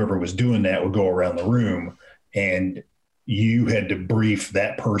then whoever was doing that would go around the room, and you had to brief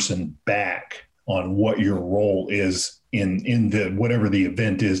that person back on what your role is in the whatever the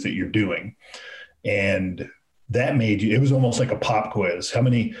event is that you're doing. And that made you, it was almost like a pop quiz. How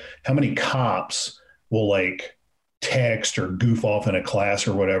many cops will like text or goof off in a class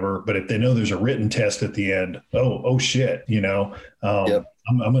or whatever, but if they know there's a written test at the end, oh shit, yep.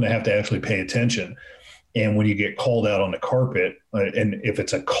 I'm going to have to actually pay attention. And when you get called out on the carpet, and if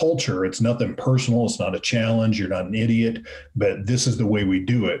it's a culture, it's nothing personal, it's not a challenge, you're not an idiot, but this is the way we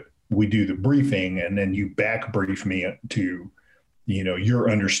do it. We do the briefing, and then you back brief me to,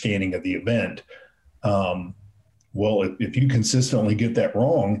 your understanding of the event. Well, if you consistently get that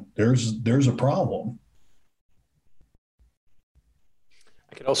wrong, there's a problem.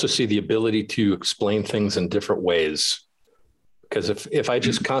 I can also see the ability to explain things in different ways. Because if I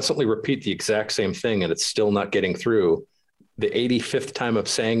just constantly repeat the exact same thing and it's still not getting through, the 85th time of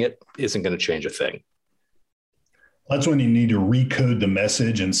saying it isn't going to change a thing. That's when you need to recode the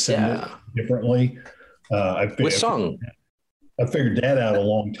message and send it differently. With song. I figured that out a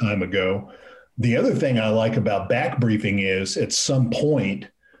long time ago. The other thing I like about back briefing is at some point,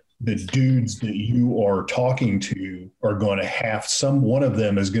 the dudes that you are talking to are going to have one of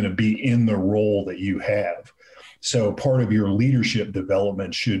them is going to be in the role that you have. So part of your leadership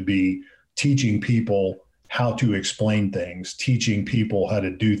development should be teaching people how to explain things, teaching people how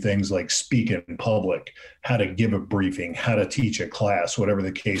to do things like speak in public, how to give a briefing, how to teach a class, whatever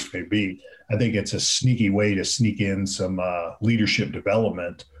the case may be. I think it's a sneaky way to sneak in some leadership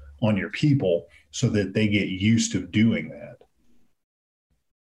development on your people so that they get used to doing that.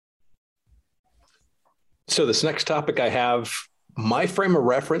 So this next topic I have, my frame of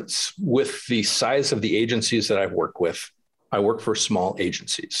reference with the size of the agencies that I've worked with. I work for small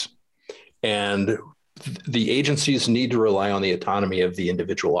agencies, and the agencies need to rely on the autonomy of the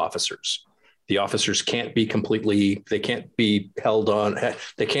individual officers. The officers can't be they can't be held on.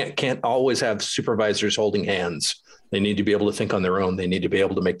 They can't always have supervisors holding hands. They need to be able to think on their own. They need to be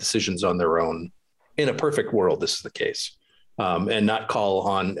able to make decisions on their own. In a perfect world, this is the case, and not call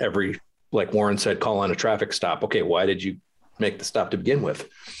on like Warren said, call on a traffic stop. Okay, why did you make the stop to begin with?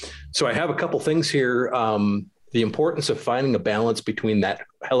 So I have a couple things here. The importance of finding a balance between that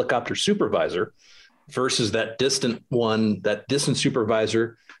helicopter supervisor versus that distant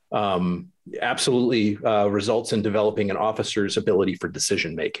supervisor absolutely results in developing an officer's ability for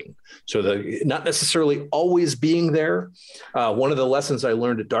decision making. So not necessarily always being there. One of the lessons I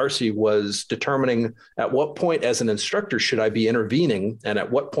learned at Darcy was determining at what point as an instructor should I be intervening, and at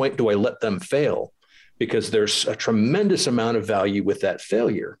what point do I let them fail? Because there's a tremendous amount of value with that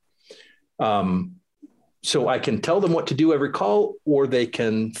failure. So I can tell them what to do every call, or they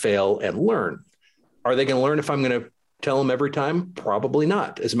can fail and learn. Are they going to learn if I'm going to tell them every time? Probably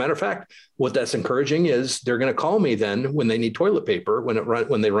not. As a matter of fact, what that's encouraging is they're going to call me then when they need toilet paper,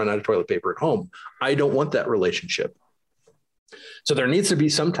 when they run out of toilet paper at home. I don't want that relationship. So there needs to be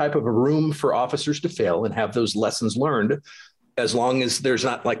some type of a room for officers to fail and have those lessons learned, as long as there's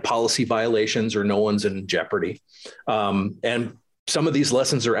not like policy violations or no one's in jeopardy. And some of these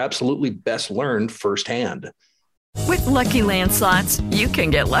lessons are absolutely best learned firsthand. With Lucky Land Slots, you can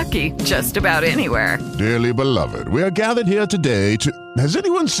get lucky just about anywhere. Dearly beloved, we are gathered here today to... Has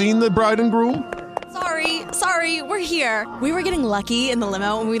anyone seen the bride and groom? Sorry, we're here. We were getting lucky in the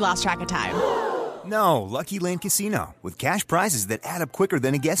limo and we lost track of time. No, Lucky Land Casino, with cash prizes that add up quicker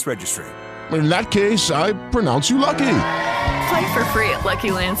than a guest registry. In that case, I pronounce you lucky. Play for free at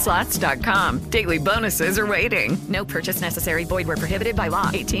LuckyLandSlots.com. Daily bonuses are waiting. No purchase necessary. Void where prohibited by law.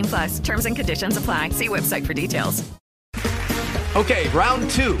 18+. Terms and conditions apply. See website for details. Okay, round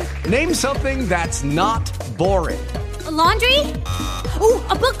two. Name something that's not boring. A laundry? Ooh,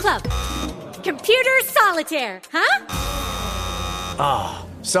 a book club. Computer solitaire, huh? Ah,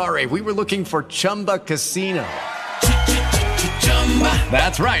 oh, sorry. We were looking for Chumba Casino.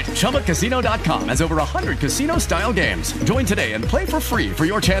 That's right. ChumbaCasino.com has over 100 casino-style games. Join today and play for free for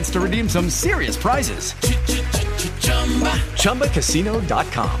your chance to redeem some serious prizes.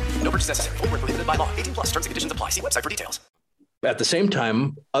 ChumbaCasino.com. No purchase necessary. Void where prohibited by law. 18+. Terms and conditions apply. See website for details. At the same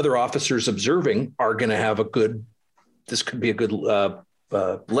time, other officers observing are going to have this could be a good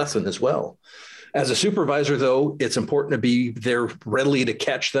lesson as well. As a supervisor, though, it's important to be there readily to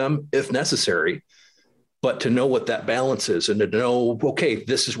catch them if necessary, but to know what that balance is and to know, okay,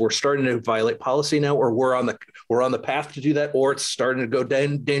 we're starting to violate policy now, or we're on the path to do that, or it's starting to go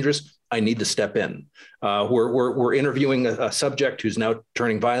dangerous. I need to step in. We're interviewing a subject who's now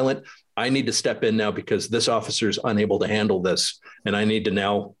turning violent. I need to step in now because this officer is unable to handle this, and I need to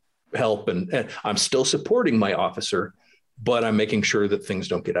now help. And I'm still supporting my officer, but I'm making sure that things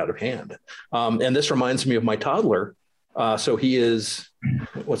don't get out of hand. And this reminds me of my toddler. So he is,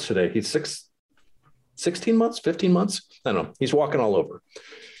 what's today? He's 16 months, 15 months. I don't know. He's walking all over.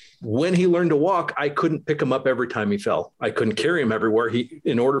 When he learned to walk, I couldn't pick him up every time he fell. I couldn't carry him everywhere.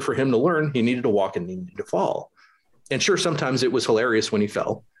 In order for him to learn, he needed to walk and he needed to fall. And sure, sometimes it was hilarious when he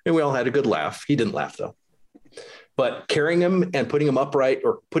fell and we all had a good laugh. He didn't laugh though. But carrying him and putting him upright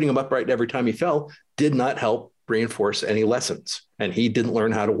every time he fell did not help reinforce any lessons. And he didn't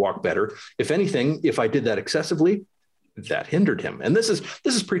learn how to walk better. If anything, if I did that excessively, that hindered him. And this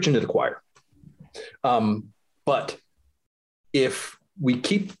is preaching to the choir. But if we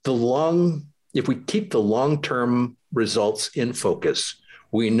keep the long-term results in focus,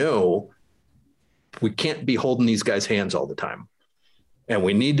 we know we can't be holding these guys' hands all the time. And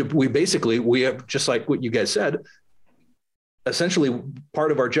we have, just like what you guys said, essentially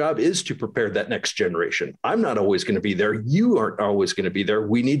part of our job is to prepare that next generation. I'm not always going to be there. You aren't always going to be there.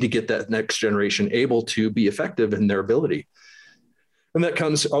 We need to get that next generation able to be effective in their ability. And that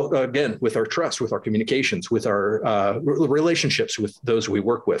comes, again, with our trust, with our communications, with our relationships with those we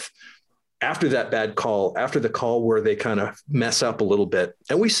work with. After that bad call, after the call where they kind of mess up a little bit,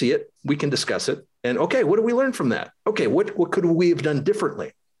 and we see it, we can discuss it. And okay, what do we learn from that? Okay, what could we have done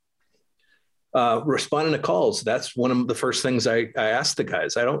differently? Responding to calls, that's one of the first things I ask the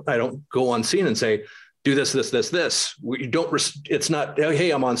guys. I don't go on scene and say, do this. It's not,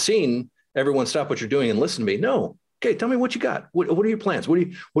 hey, I'm on scene. Everyone stop what you're doing and listen to me. No. Okay, tell me what you got. What are your plans?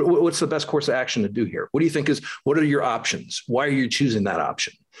 What's the best course of action to do here? What are your options? Why are you choosing that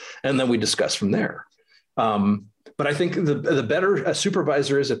option? And then we discuss from there. But I think the better a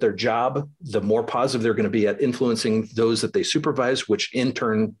supervisor is at their job, the more positive they're going to be at influencing those that they supervise, which in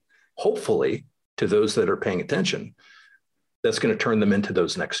turn, hopefully, to those that are paying attention, that's going to turn them into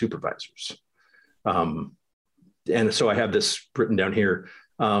those next supervisors. And so I have this written down here.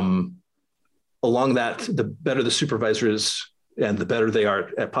 Along that, the better the supervisor is and the better they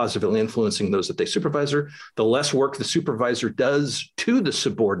are at positively influencing those that they supervise, the less work the supervisor does to the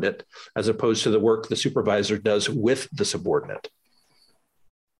subordinate, as opposed to the work the supervisor does with the subordinate.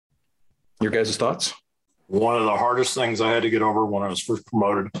 Your guys' thoughts? One of the hardest things I had to get over when I was first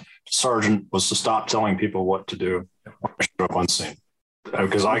promoted to sergeant was to stop telling people what to do when I showed up on scene,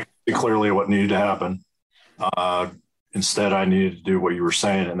 because I could see clearly what needed to happen. Instead, I needed to do what you were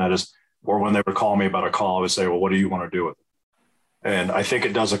saying, and that is, or when they would call me about a call, I would say, well, what do you want to do with it? And I think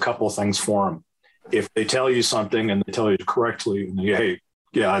it does a couple of things for them. If they tell you something and they tell you correctly, and hey,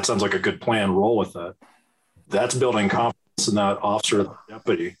 yeah, that sounds like a good plan, roll with that. That's building confidence in that officer, or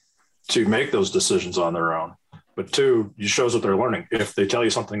deputy, to make those decisions on their own. But two, it shows what they're learning. If they tell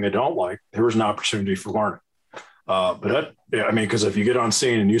you something they don't like, there is an opportunity for learning. Because if you get on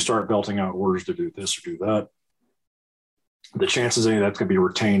scene and you start belting out orders to do this or do that, the chances of that's going to be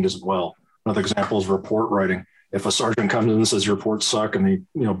retained as well. Another example is report writing. If a sergeant comes in and says your reports suck and he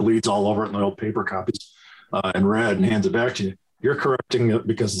bleeds all over it in the old paper copies in red and hands it back to you, you're correcting it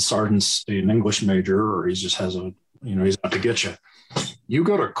because the sergeant's an English major or he just has he's out to get you. You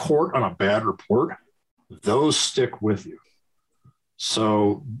go to court on a bad report, those stick with you.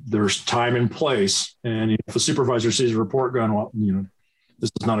 So there's time and place. And if a supervisor sees a report going, well,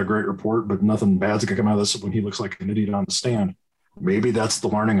 this is not a great report, but nothing bad's going to come out of this when he looks like an idiot on the stand, maybe that's the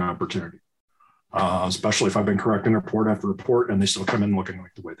learning opportunity, especially if I've been correcting report after report and they still come in looking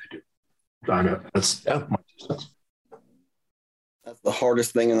like the way they do. That's my 2 cents. That's the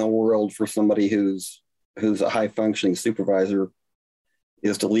hardest thing in the world for somebody who's a high functioning supervisor,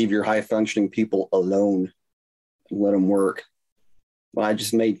 is to leave your high functioning people alone and let them work. When I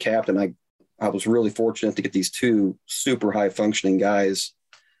just made captain, I was really fortunate to get these 2 super high functioning guys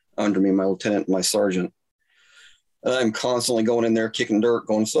under me, my lieutenant and my sergeant. And I'm constantly going in there kicking dirt,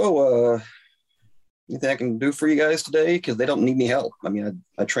 going, so anything I can do for you guys today? Because they don't need any help. I mean,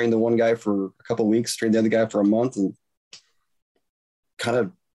 I trained the one guy for a couple of weeks, trained the other guy for a month, and kind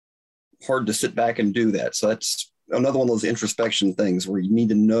of hard to sit back and do that. So that's another one of those introspection things where you need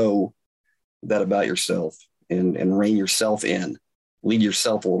to know that about yourself and rein yourself in, lead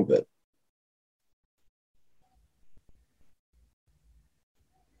yourself a little bit.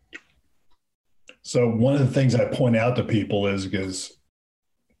 So one of the things I point out to people is because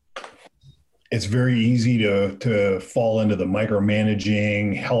it's very easy to fall into the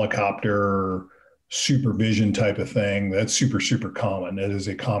micromanaging, helicopter supervision type of thing. That's super, super common. That is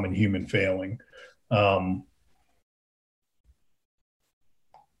a common human failing.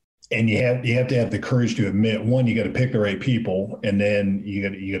 And you have to have the courage to admit, one, you got to pick the right people, and then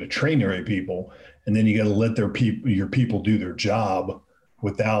you got to train the right people, and then you got to let your people do their job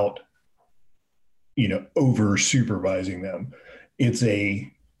without, over supervising them. It's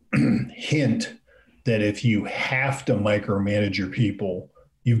a hint that if you have to micromanage your people,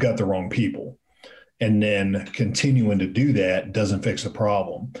 you've got the wrong people. And then continuing to do that doesn't fix the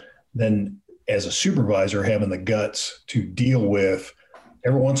problem. Then as a supervisor, having the guts to deal with,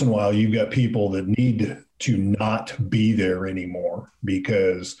 every once in a while, you've got people that need to not be there anymore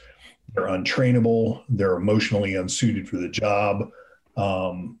because they're untrainable, they're emotionally unsuited for the job,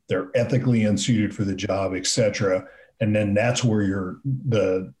 they're ethically unsuited for the job, et cetera. And then that's where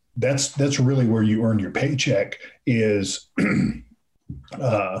that's really where you earn your paycheck is.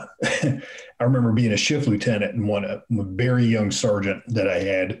 I remember being a shift lieutenant and a very young sergeant that I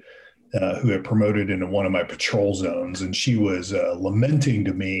had who had promoted into one of my patrol zones. And she was lamenting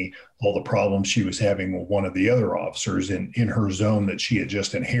to me all the problems she was having with one of the other officers in her zone that she had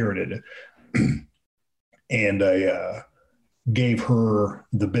just inherited. And I gave her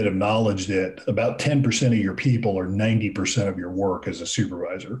the bit of knowledge that about 10% of your people are 90% of your work as a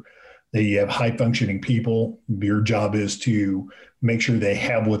supervisor. That you have high functioning people. Your job is to make sure they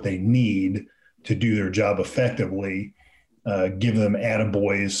have what they need to do their job effectively, give them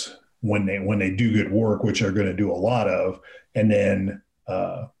attaboys when they do good work, which they're going to do a lot of, and then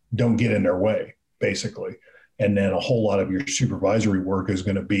don't get in their way, basically. And then a whole lot of your supervisory work is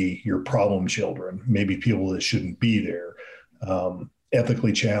going to be your problem children, maybe people that shouldn't be there,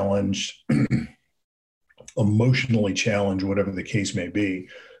 ethically challenged, emotionally challenged, whatever the case may be.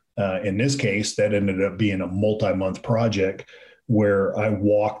 In this case, that ended up being a multi-month project where I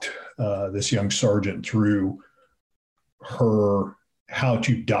walked this young sergeant through how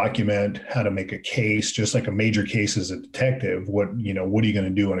to document, how to make a case, just like a major case as a detective. What are you going to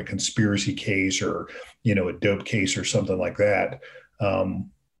do in a conspiracy case or, a dope case or something like that?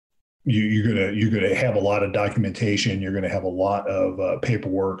 You're going to have a lot of documentation. You're going to have a lot of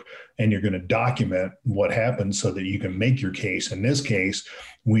paperwork, and you're going to document what happened so that you can make your case. In this case,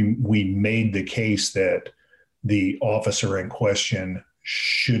 we made the case that the officer in question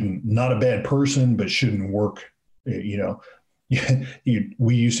not a bad person, but shouldn't work.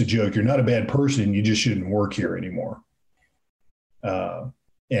 We used to joke, you're not a bad person, you just shouldn't work here anymore. And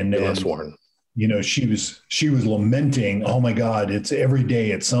then, Warren. She was lamenting, oh my God, it's every day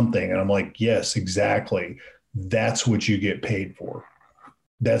it's something. And I'm like, yes, exactly. That's what you get paid for.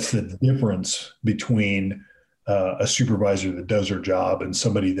 That's the difference between a supervisor that does their job and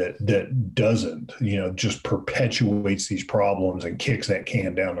somebody that doesn't, just perpetuates these problems and kicks that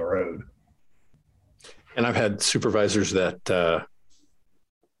can down the road. And I've had supervisors that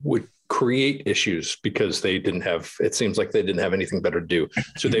would create issues because it seems like they didn't have anything better to do.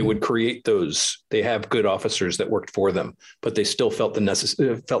 So they would create those. They have good officers that worked for them, but they still felt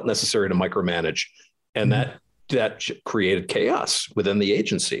necessary to micromanage. And that created chaos within the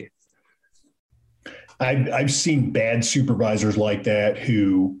agency. I've seen bad supervisors like that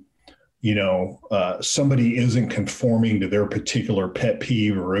who, somebody isn't conforming to their particular pet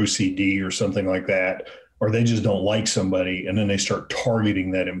peeve or OCD or something like that, or they just don't like somebody, and then they start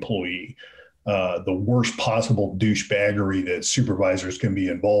targeting that employee. The worst possible douchebaggery that supervisors can be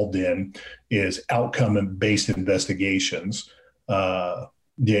involved in is outcome-based investigations.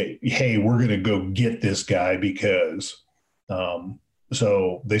 hey, we're going to go get this guy because,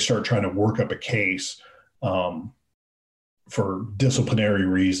 so they start trying to work up a case for disciplinary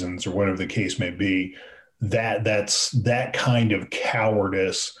reasons or whatever the case may be. That's that kind of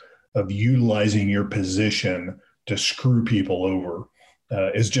cowardice of utilizing your position to screw people over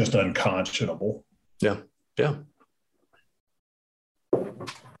is just unconscionable. Yeah.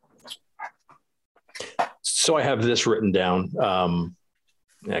 So I have this written down.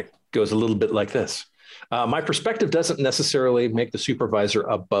 It goes a little bit like this. My perspective doesn't necessarily make the supervisor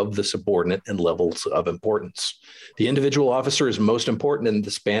above the subordinate in levels of importance. The individual officer is most important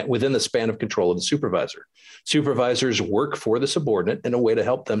within the span of control of the supervisor. Supervisors work for the subordinate in a way to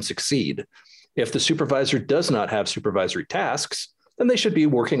help them succeed. If the supervisor does not have supervisory tasks, then they should be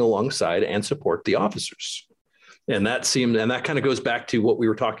working alongside and support the officers. And that kind of goes back to what we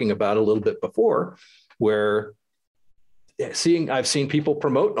were talking about a little bit before, where I've seen people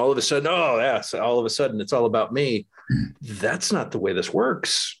promote and all of a sudden, all of a sudden it's all about me. That's not the way this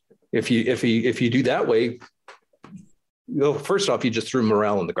works. If you do that way, first off, you just threw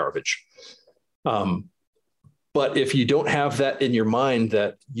morale in the garbage. But if you don't have that in your mind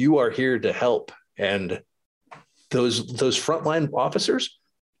that you are here to help, and those frontline officers,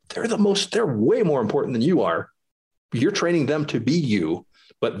 they're way more important than you are. You're training them to be you,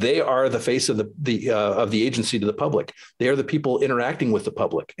 but they are the face of the agency to the public. They are the people interacting with the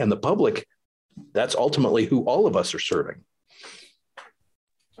public, and the public, that's ultimately who all of us are serving.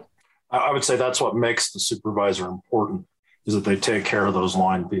 I would say that's what makes the supervisor important, is that they take care of those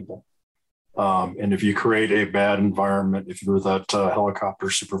line people. And if you create a bad environment, if you're that helicopter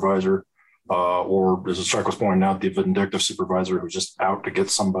supervisor, or as Chuck was pointing out, the vindictive supervisor who's just out to get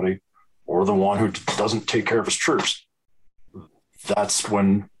somebody, or the one who doesn't take care of his troops, that's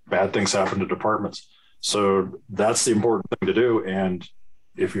when bad things happen to departments. So that's the important thing to do. And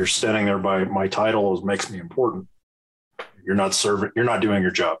if you're standing there by my title makes me important, you're not doing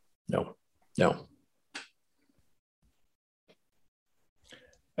your job. No.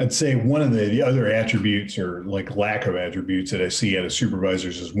 I'd say one of the other attributes, or like lack of attributes, that I see out of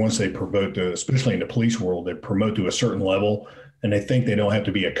supervisors is once they promote to, especially in the police world, they promote to a certain level and they think they don't have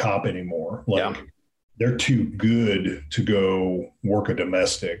to be a cop anymore. They're too good to go work a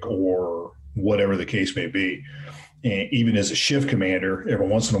domestic or whatever the case may be. And even as a shift commander, every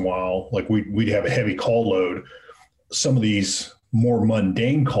once in a while, like we'd have a heavy call load. Some of these more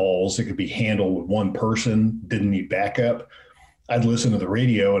mundane calls that could be handled with one person, didn't need backup. I'd listen to the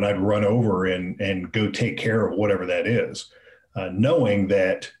radio and I'd run over and go take care of whatever that is, knowing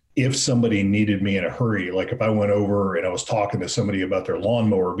that if somebody needed me in a hurry, like if I went over and I was talking to somebody about their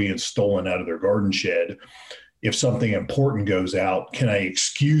lawnmower being stolen out of their garden shed, if something important goes out, can I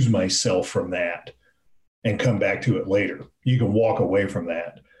excuse myself from that and come back to it later? You can walk away from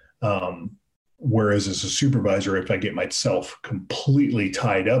that. Whereas as a supervisor, if I get myself completely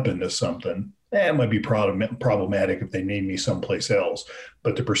tied up into something, it might be problematic if they need me someplace else.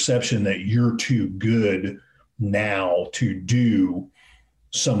 But the perception that you're too good now to do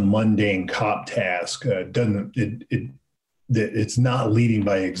some mundane cop task it's not leading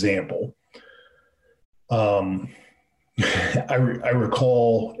by example. I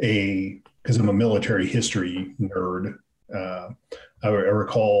recall because I'm a military history nerd, I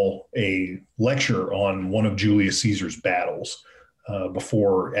recall a lecture on one of Julius Caesar's battles.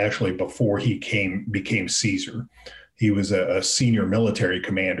 Before he became Caesar. He was a senior military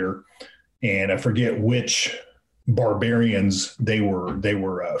commander, and I forget which barbarians they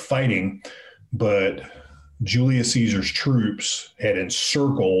were fighting, but Julius Caesar's troops had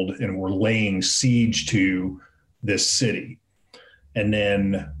encircled and were laying siege to this city. And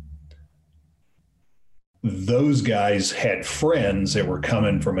then those guys had friends that were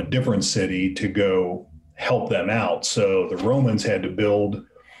coming from a different city to go help them out. So the Romans had to build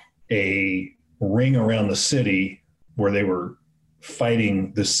a ring around the city where they were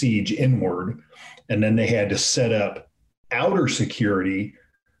fighting the siege inward. And then they had to set up outer security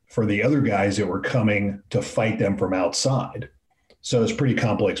for the other guys that were coming to fight them from outside. So it's a pretty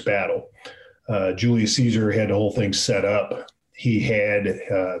complex battle. Julius Caesar had the whole thing set up.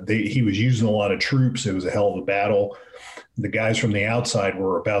 He was using a lot of troops. It was a hell of a battle. The guys from the outside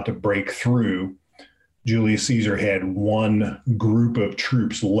were about to break through. Julius Caesar had one group of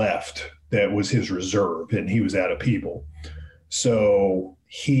troops left that was his reserve, and he was out of people. So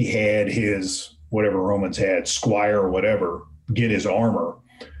he had his, whatever Romans had, squire or whatever, get his armor.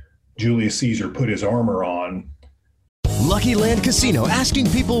 Julius Caesar put his armor on. Lucky Land Casino,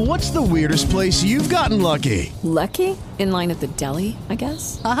 asking people, what's the weirdest place you've gotten lucky? Lucky? In line at the deli, I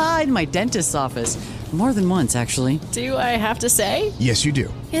guess? Aha, in my dentist's office. More than once, actually. Do I have to say? Yes, you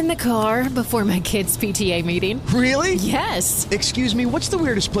do. In the car before my kids' PTA meeting. Really? Yes. Excuse me, what's the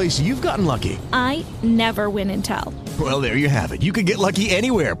weirdest place you've gotten lucky? I never win and tell. Well, there you have it. You can get lucky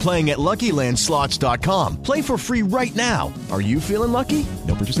anywhere, playing at LuckyLandSlots.com. Play for free right now. Are you feeling lucky?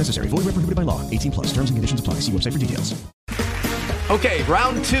 No purchase necessary. Void where prohibited by law. 18 plus. Terms and conditions apply. See website for details. Okay,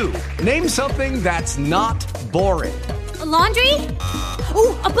 round two. Name something that's not boring. A laundry?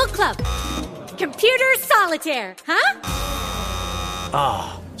 Ooh, a book club. Computer solitaire, huh?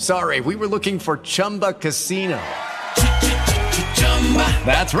 Ah, sorry. We were looking for Chumba Casino.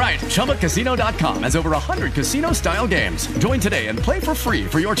 That's right. ChumbaCasino.com has over 100 casino-style games. Join today and play for free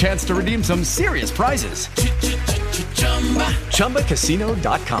for your chance to redeem some serious prizes.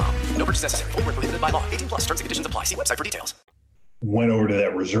 ChumbaCasino.com. No purchase necessary. Void where prohibited by law. 18 plus. Terms and conditions apply. See website for details. Went over to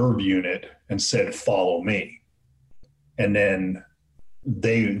that reserve unit and said, "Follow me." And then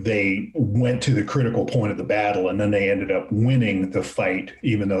they went to the critical point of the battle, and then they ended up winning the fight,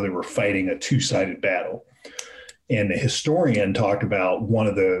 even though they were fighting a two-sided battle. And the historian talked about one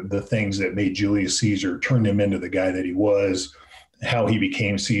of the things that made Julius Caesar turn him into the guy that he was, how he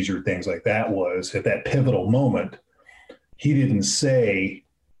became Caesar, things like that, was at that pivotal moment, he didn't say,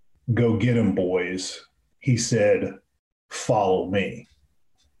 "Go get him, boys." He said, "Follow me."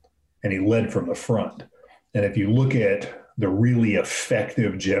 And he led from the front. And if you look at the really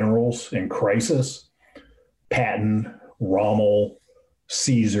effective generals in crisis, Patton, Rommel,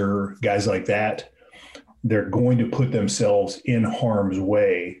 Caesar, guys like that, they're going to put themselves in harm's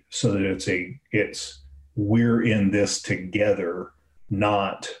way so that it's we're in this together,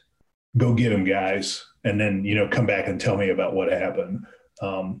 not go get them, guys, and then, come back and tell me about what happened.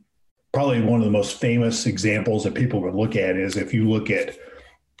 Probably one of the most famous examples that people would look at is if you look at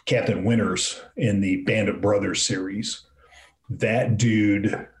Captain Winters in the Band of Brothers series. That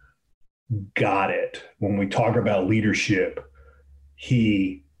dude got it. When we talk about leadership,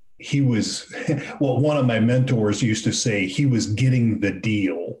 he was, well, one of my mentors used to say he was getting the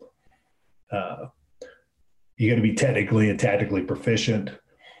deal. You got to be technically and tactically proficient.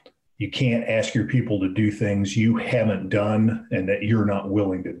 You can't ask your people to do things you haven't done and that you're not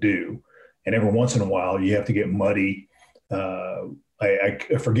willing to do. And every once in a while, you have to get muddy. I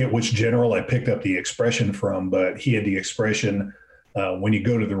forget which general I picked up the expression from, but he had the expression, when you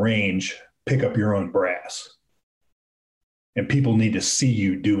go to the range, pick up your own brass. And people need to see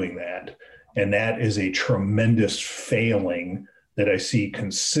you doing that. And that is a tremendous failing that I see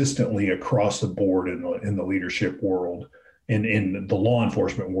consistently across the board in the leadership world, in the law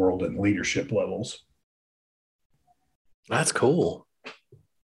enforcement world and leadership levels. That's cool.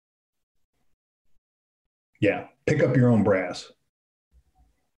 Yeah. Pick up your own brass.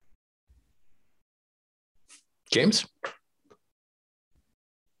 James?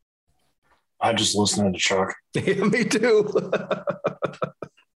 I'm just listening to Chuck. Yeah, me too.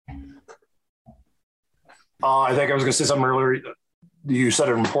 I think I was going to say something earlier. You said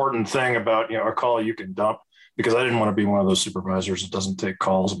an important thing about, a call you can dump, because I didn't want to be one of those supervisors that doesn't take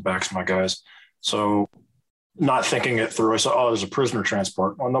calls and backs my guys. So not thinking it through, I said, there's a prisoner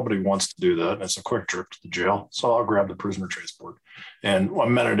transport. Well, nobody wants to do that. It's a quick trip to the jail. So I'll grab the prisoner transport. And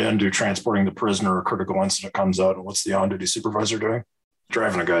 1 minute into transporting the prisoner, a critical incident comes out. And what's the on-duty supervisor doing?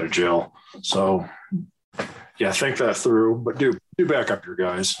 Driving a guy to jail. So yeah, think that through, but do back up your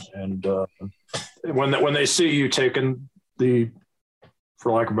guys. And when they see you taking the,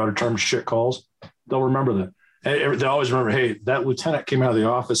 for lack of a better term, shit calls, they'll remember that. And they always remember, hey, that lieutenant came out of the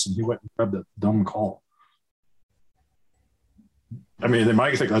office and he went and grabbed that dumb call. I mean, they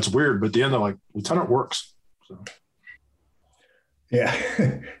might think that's weird, but at the end they're like, lieutenant works. So. Yeah.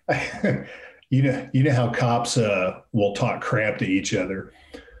 You know how cops will talk crap to each other.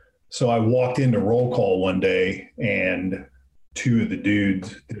 So I walked into roll call one day, and two of the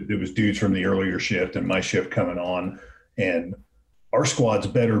dudes, there was dudes from the earlier shift and my shift coming on, and our squad's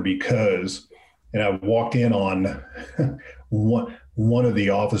better because, and I walked in on one of the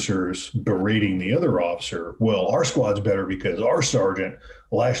officers berating the other officer. Well, our squad's better because our sergeant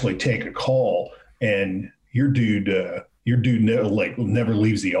will actually take a call, and your dude never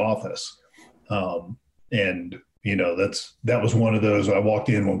leaves the office. And that was one of those. I walked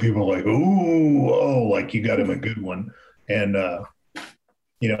in when people were like, like you got him a good one. And,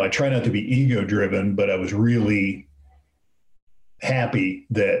 I try not to be ego driven, but I was really happy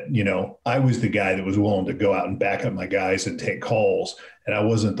that, I was the guy that was willing to go out and back up my guys and take calls. And I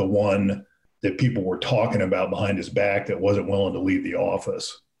wasn't the one that people were talking about behind his back that wasn't willing to leave the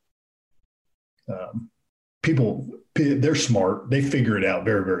office. People, they're smart. They figure it out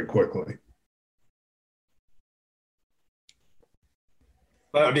very, very quickly.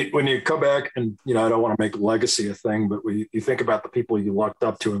 I mean, when you come back and, I don't want to make legacy a thing, but you think about the people you looked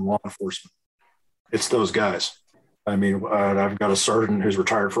up to in law enforcement. It's those guys. I mean, I've got a sergeant who's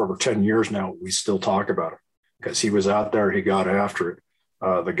retired for over 10 years now. We still talk about him because he was out there. He got after it.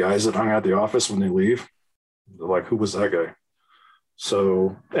 The guys that hung out the office when they leave, they're like, who was that guy?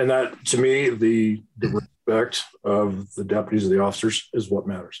 So, and that, to me, the respect of the deputies and the officers is what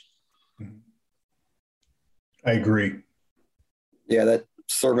matters. I agree. Yeah, that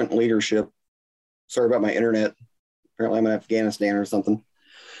servant leadership. Sorry about my internet. Apparently I'm in Afghanistan or something.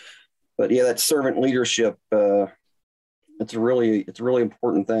 But yeah, that servant leadership, it's a really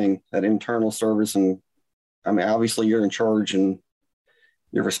important thing, that internal service. And I mean, obviously you're in charge and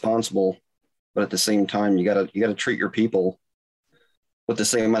you're responsible, but at the same time, you gotta treat your people with the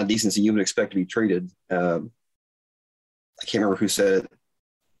same amount of decency you would expect to be treated. I can't remember who said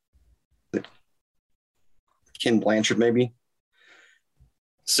it. Ken Blanchard maybe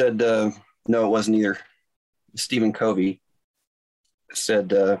said, no, it wasn't either. Stephen Covey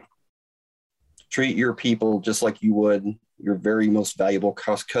said, treat your people just like you would your very most valuable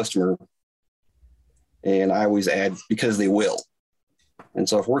customer. And I always add, because they will. And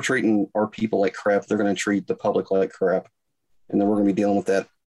so if we're treating our people like crap, they're going to treat the public like crap. And then we're going to be dealing with that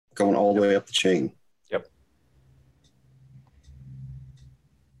going all the way up the chain. Yep.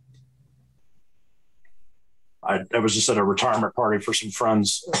 I was just at a retirement party for some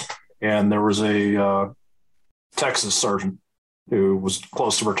friends, and there was a Texas sergeant who was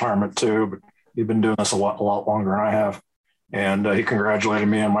close to retirement too, but he'd been doing this a lot longer than I have. And he congratulated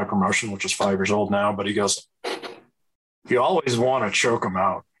me on my promotion, which is 5 years old now. But he goes, you always want to choke them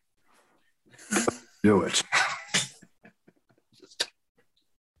out. Do it.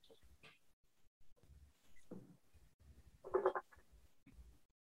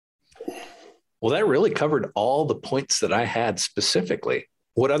 Well, that really covered all the points that I had specifically.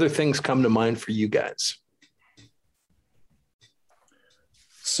 What other things come to mind for you guys?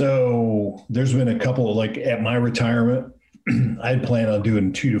 So there's been a couple, like at my retirement, I'd plan on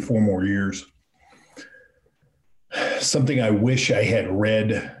doing 2 to 4 more years. Something I wish I had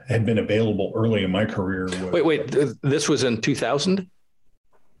read had been available early in my career. Wait, this was in 2000?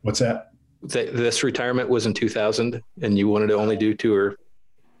 What's that? This retirement was in 2000 and you wanted to only do 2 or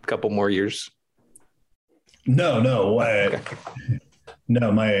a couple more years? No. No,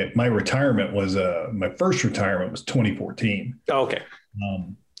 my retirement was my first retirement was 2014. Oh, okay.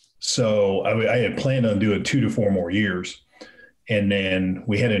 So I had planned on doing 2 to 4 more years, and then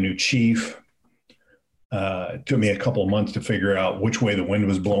we had a new chief. It took me a couple of months to figure out which way the wind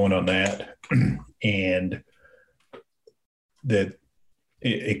was blowing on that, and that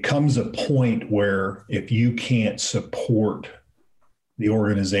it comes a point where if you can't support the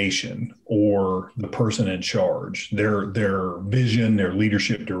organization or the person in charge, their vision, their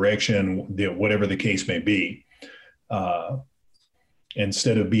leadership direction, whatever the case may be,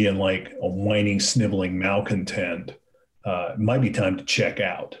 instead of being like a whining, sniveling malcontent, it might be time to check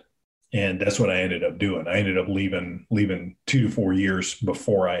out. And that's what I ended up doing. I ended up leaving 2 to 4 years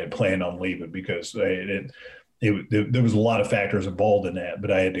before I had planned on leaving, because there was a lot of factors involved in that, but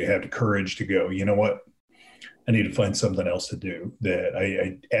I had to have the courage to go, you know what? I need to find something else to do. That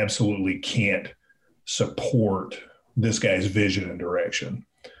I absolutely can't support this guy's vision and direction.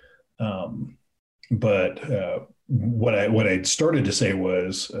 But what I started to say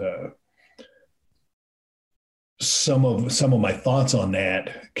was some of my thoughts on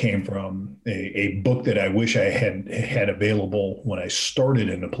that came from a book that I wish I had available when I started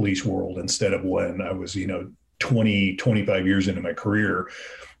in the police world instead of when I was 20, 25 years into my career.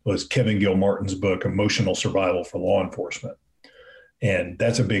 Was Kevin Gilmartin's book, Emotional Survival for Law Enforcement. And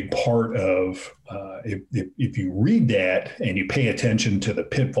that's a big part of, if you read that and you pay attention to the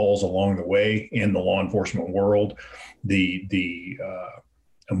pitfalls along the way in the law enforcement world, the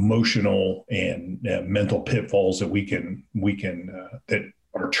emotional and mental pitfalls that we can that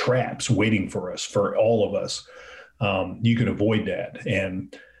are traps waiting for us, for all of us, you can avoid that.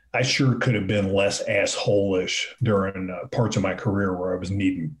 And I sure could have been less asshole-ish during parts of my career where I was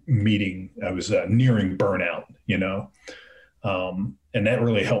nearing burnout, and that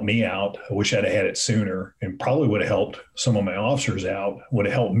really helped me out. I wish I'd have had it sooner, and probably would have helped some of my officers out, would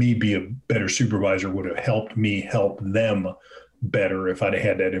have helped me be a better supervisor, would have helped me help them better if I'd have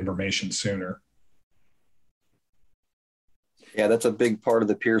had that information sooner. Yeah, that's a big part of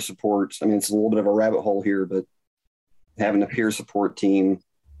the peer support. I mean, it's a little bit of a rabbit hole here, but having a peer support team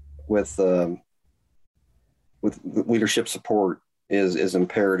with leadership support is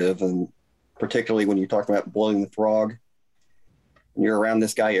imperative, and particularly when you're talking about blowing the frog, and you're around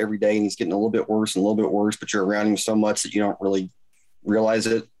this guy every day and he's getting a little bit worse and a little bit worse, but you're around him so much that you don't really realize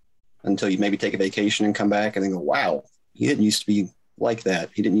it until you maybe take a vacation and come back and then go, wow, he didn't used to be like that.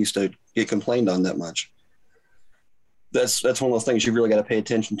 He didn't used to get complained on that much. That's one of those things you really got to pay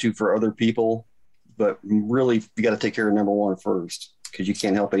attention to for other people, but really you got to take care of number one first, because you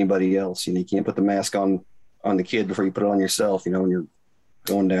can't help anybody else. You can't put the mask on the kid before you put it on yourself, when you're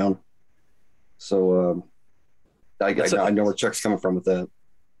going down. So I know where Chuck's coming from with that.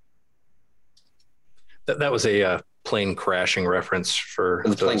 That was a plane crashing reference for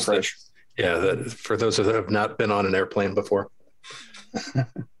the plane crash. For those that have not been on an airplane before.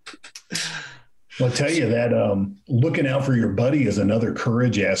 Well, I'll tell you that looking out for your buddy is another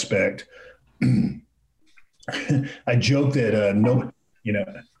courage aspect. I joke that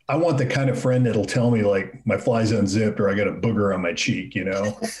I want the kind of friend that'll tell me like my fly's unzipped or I got a booger on my cheek,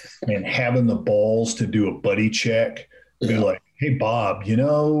 and having the balls to do a buddy check, be like, hey, Bob,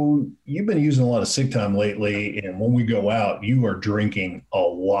 you've been using a lot of sick time lately. And when we go out, you are drinking a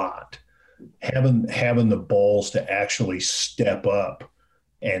lot. Having the balls to actually step up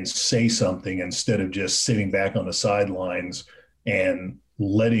and say something instead of just sitting back on the sidelines and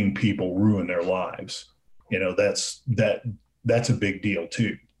letting people ruin their lives. That's a big deal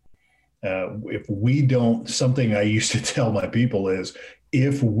too. If we don't, something I used to tell my people is,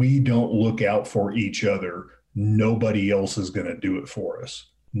 if we don't look out for each other, nobody else is going to do it for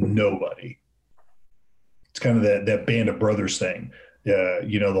us. Nobody. It's kind of that Band of Brothers thing.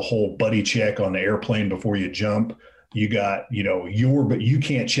 The whole buddy check on the airplane before you jump. You got, but you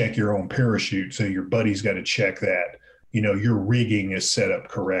can't check your own parachute. So your buddy's got to check that, your rigging is set up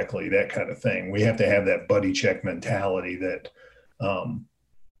correctly, that kind of thing. We have to have that buddy check mentality that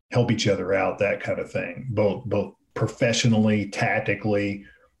help each other out, that kind of thing, both professionally, tactically,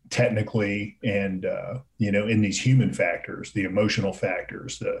 technically, and, in these human factors, the emotional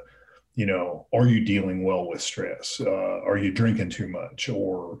factors, are you dealing well with stress? Are you drinking too much,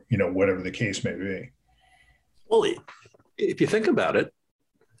 or, whatever the case may be? Well, if you think about it,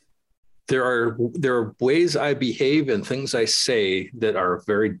 there are ways I behave and things I say that are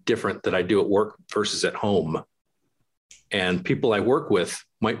very different that I do at work versus at home. And people I work with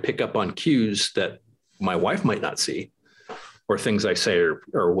might pick up on cues that my wife might not see, or things I say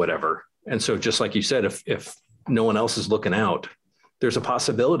or whatever. And so just like you said, if no one else is looking out, there's a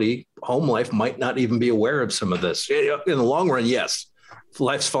possibility home life might not even be aware of some of this. In the long run, yes, if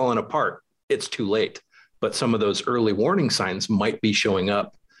life's falling apart, it's too late. But some of those early warning signs might be showing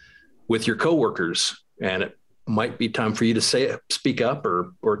up with your coworkers, and it might be time for you to speak up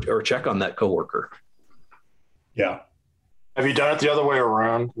or check on that coworker. Yeah. Have you done it the other way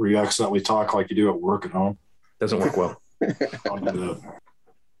around, where you accidentally talk like you do at work at home? Doesn't work well. Don't do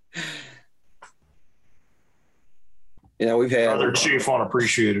that. We've had other chief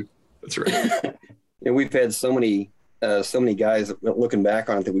unappreciated. That's right. We've had so many guys that, looking back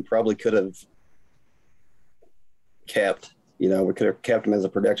on it, that we probably could have kept. We could have kept them as a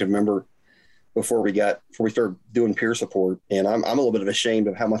productive member before we started doing peer support. And I'm a little bit of ashamed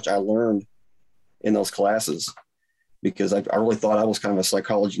of how much I learned in those classes, because I really thought I was kind of a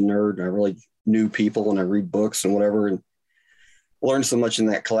psychology nerd, and I really knew people, and I read books and whatever, and learned so much in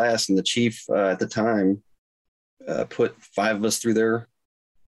that class. And the chief at the time put 5 of us through there,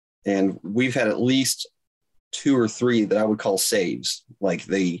 and we've had at least 2 or 3 that I would call saves, like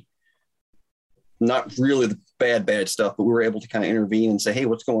not really the bad stuff, but we were able to kind of intervene and say, hey,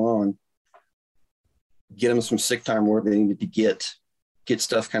 what's going on? Get them some sick time where they needed to get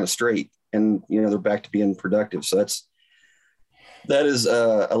stuff kind of straight. And, they're back to being productive. So that is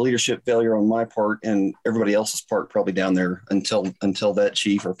a leadership failure on my part and everybody else's part, probably down there, until that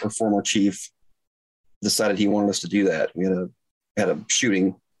chief or former chief decided he wanted us to do that. We had a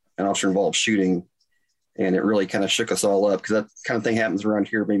shooting, an officer involved shooting, and it really kind of shook us all up, because that kind of thing happens around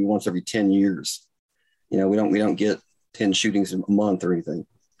here maybe once every 10 years. We don't get 10 shootings a month or anything.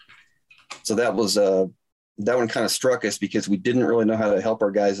 So that was that one kind of struck us, because we didn't really know how to help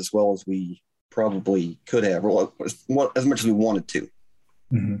our guys as well as we probably could have, or as much as we wanted to.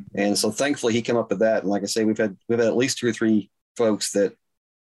 Mm-hmm. And so thankfully he came up with that. And like I say, we've had at least 2 or 3 folks that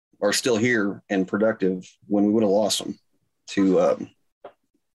are still here and productive when we would have lost them to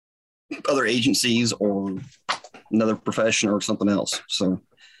other agencies or another profession or something else. So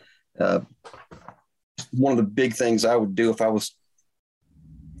one of the big things I would do if I was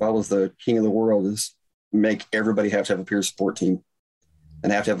the king of the world is make everybody have to have a peer support team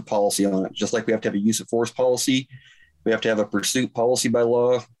and have to have a policy on it. Just like we have to have a use of force policy, we have to have a pursuit policy by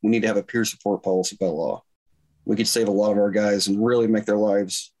law. We need to have a peer support policy by law. We could save a lot of our guys and really make their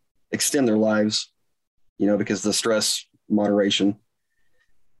lives, extend their lives, because of the stress moderation,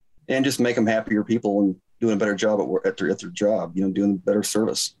 and just make them happier people doing a better job at their job, doing better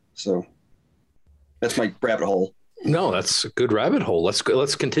service. So that's my rabbit hole. No, that's a good rabbit hole. Let's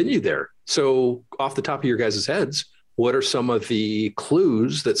continue there. So off the top of your guys' heads, what are some of the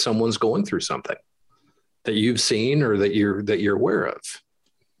clues that someone's going through something that you've seen or that you're aware of?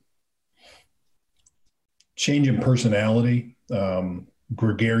 Change in personality,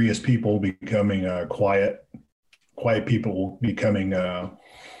 gregarious people becoming quiet people becoming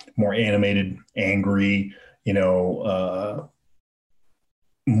more animated, angry,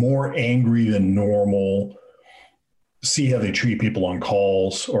 more angry than normal. See how they treat people on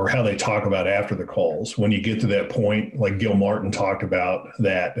calls or how they talk about after the calls. When you get to that point, like Gil Martin talked about,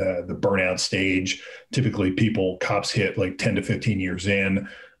 that the burnout stage, typically cops hit like 10 to 15 years in,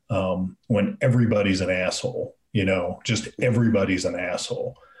 when everybody's an asshole, just everybody's an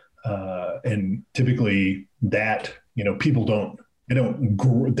asshole. And typically that, people don't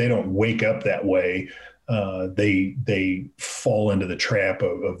wake up that way. They fall into the trap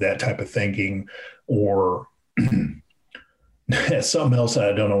of that type of thinking. Or something else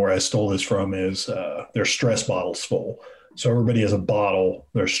I don't know where I stole this from is their stress bottle's full. So everybody has a bottle,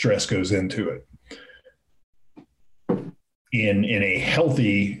 their stress goes into it. In a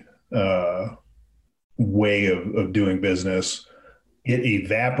healthy way of doing business, it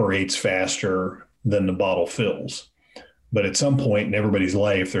evaporates faster than the bottle fills. But at some point in everybody's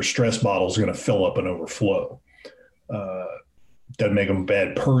life, their stress bottle is going to fill up and overflow. Doesn't make them a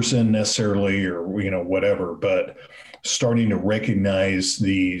bad person necessarily, or whatever, but starting to recognize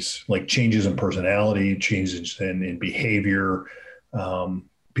these like changes in personality, changes in behavior.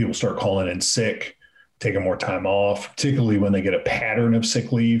 People start calling in sick, taking more time off, particularly when they get a pattern of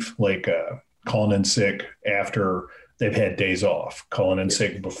sick leave, like calling in sick after they've had days off, calling in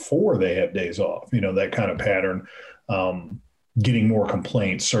sick before they have days off, that kind of pattern. Getting more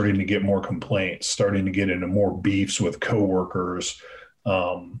complaints, starting to get more complaints, starting to get into more beefs with coworkers,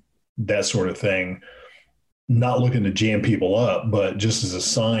 that sort of thing. Not looking to jam people up, but just as a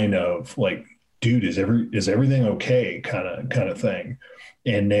sign of like, dude, is everything okay kind of thing.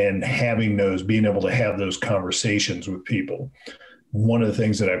 And then being able to have those conversations with people. One of the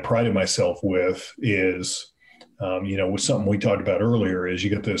things that I prided myself with is, with something we talked about earlier, is you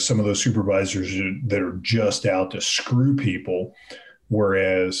get some of those supervisors that are just out to screw people.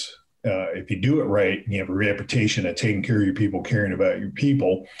 Whereas if you do it right and you have a reputation of taking care of your people, caring about your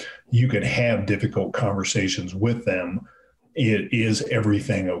people, you can have difficult conversations with them. Is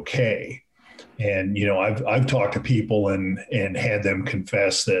everything okay? And, I've talked to people and had them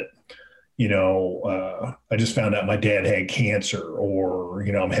confess that, I just found out my dad had cancer, or,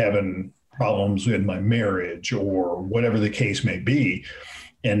 I'm having problems in my marriage, or whatever the case may be.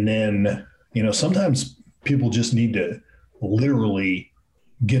 And then, sometimes people just need to literally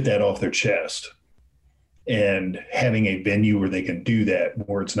get that off their chest, and having a venue where they can do that,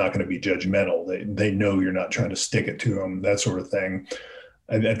 where it's not going to be judgmental. They know you're not trying to stick it to them, that sort of thing.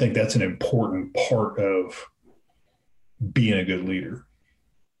 I think that's an important part of being a good leader.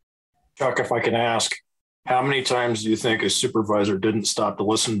 Chuck, if I can ask, how many times do you think a supervisor didn't stop to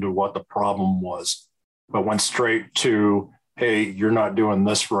listen to what the problem was, but went straight to, hey, you're not doing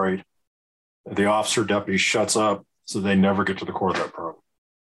this right? The officer deputy shuts up, so they never get to the core of that problem.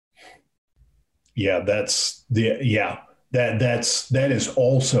 Yeah, that is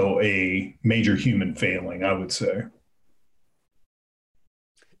also a major human failing, I would say.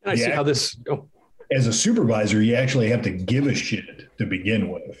 And I see how this. Oh. As a supervisor, you actually have to give a shit to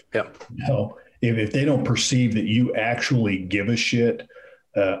begin with. Yep. If they don't perceive that you actually give a shit,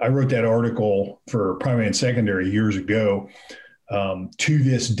 I wrote that article for primary and secondary years ago. To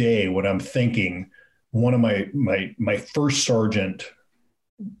this day, when I'm thinking, one of my first sergeant,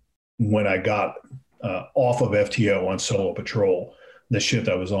 when I got off of FTO on solo patrol, the shift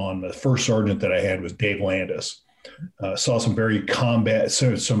I was on, the first sergeant that I had was Dave Landis. Saw some very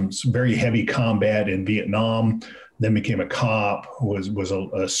heavy combat in Vietnam. Then became a cop, was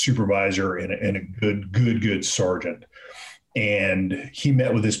a supervisor and a good sergeant. And he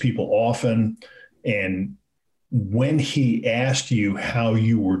met with his people often. And when he asked you how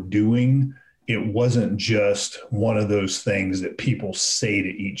you were doing, it wasn't just one of those things that people say to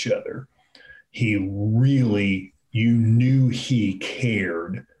each other. He really, you knew he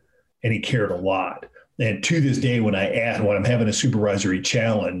cared, and he cared a lot. And to this day, when I'm having a supervisory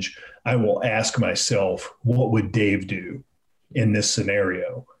challenge, I will ask myself, what would Dave do in this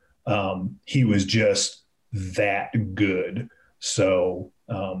scenario? He was just that good. So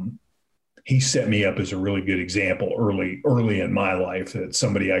he set me up as a really good example early in my life, that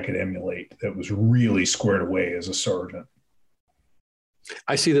somebody I could emulate that was really squared away as a sergeant.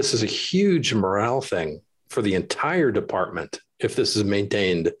 I see this as a huge morale thing for the entire department if this is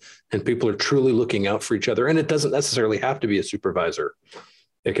maintained and people are truly looking out for each other. And it doesn't necessarily have to be a supervisor.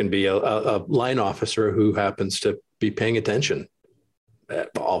 It can be a line officer who happens to be paying attention.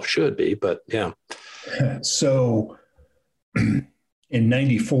 All should be, but yeah. So in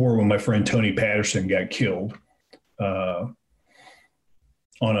 94, when my friend Tony Patterson got killed on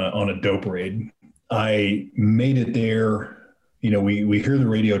a dope raid, I made it there. You know, we hear the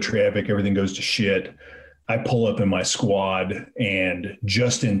radio traffic, everything goes to shit. I pull up in my squad and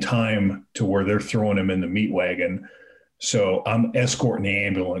just in time to where they're throwing him in the meat wagon. So I'm escorting the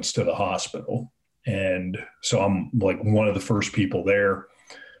ambulance to the hospital. And so I'm like one of the first people there.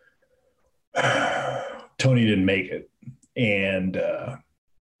 Tony didn't make it. And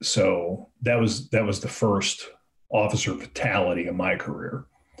so that was the first officer fatality in my career.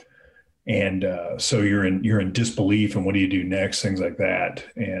 And so you're in disbelief, and what do you do next? Things like that.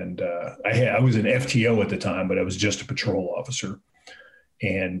 And I was an FTO at the time, but I was just a patrol officer.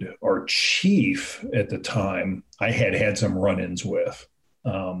 And our chief at the time, I had some run-ins with.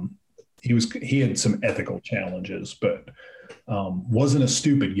 He had some ethical challenges, but wasn't a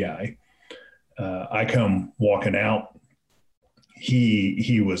stupid guy. I come walking out.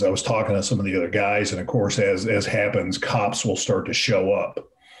 I was talking to some of the other guys, and of course, as happens, cops will start to show up.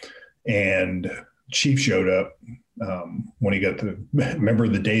 And chief showed up when he got remember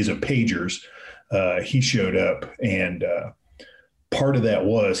the days of pagers. He showed up, and part of that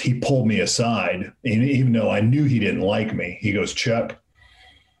was he pulled me aside, and even though I knew he didn't like me, he goes, "Chuck,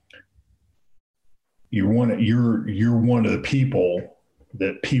 you're one of the people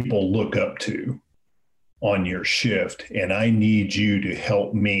that people look up to on your shift, and I need you to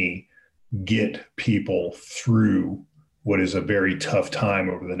help me get people through what is a very tough time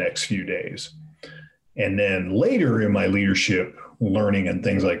over the next few days." And then later in my leadership learning and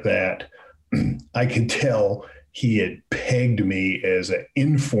things like that, I could tell he had pegged me as an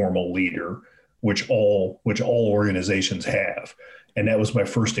informal leader, which all organizations have. And that was my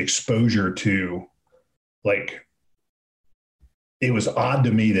first exposure to, like, it was odd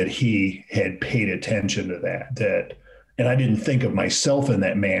to me that he had paid attention to that, and I didn't think of myself in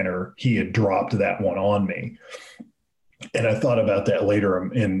that manner. He had dropped that one on me. And I thought about that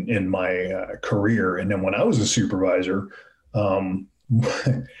later in my career. And then when I was a supervisor, I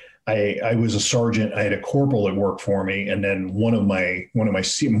was a sergeant. I had a corporal that worked for me. And then one of my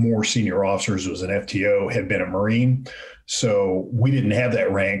more senior officers was an FTO, had been a Marine. So we didn't have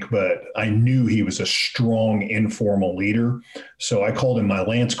that rank, but I knew he was a strong informal leader. So I called him my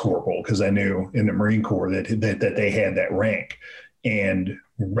Lance Corporal, because I knew in the Marine Corps that they had that rank. And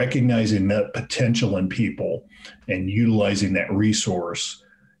recognizing that potential in people and utilizing that resource.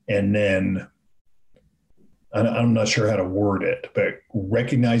 And then I'm not sure how to word it, but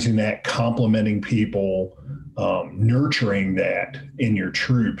recognizing that, complimenting people, nurturing that in your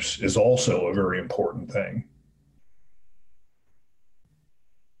troops is also a very important thing.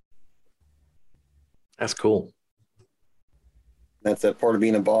 That's cool. That's that part of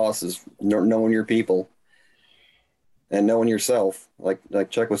being a boss, is knowing your people. And knowing yourself, like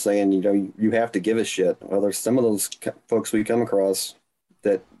Chuck was saying, you have to give a shit. Well, there's some of those folks we come across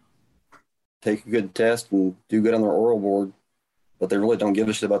that take a good test and do good on their oral board, but they really don't give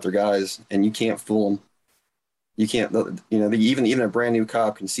a shit about their guys, and you can't fool them. You can't, even a brand new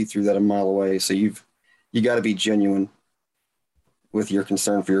cop can see through that a mile away. So you got to be genuine with your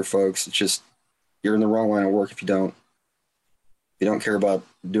concern for your folks. It's just, you're in the wrong line of work if you don't. If you don't care about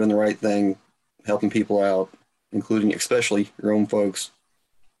doing the right thing, helping people out, including especially your own folks,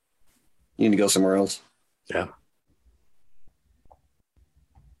 you need to go somewhere else. Yeah.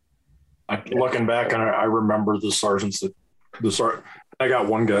 Looking back, and I remember the sergeants I got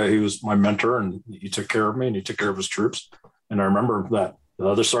one guy who was my mentor, and he took care of me, and he took care of his troops. And I remember that. The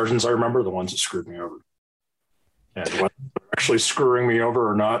other sergeants, I remember the ones that screwed me over. And whether they're actually screwing me over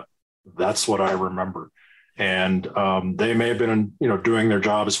or not, that's what I remember. And they may have been, doing their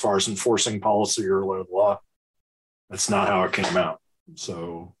job as far as enforcing policy or law. That's not how it came out.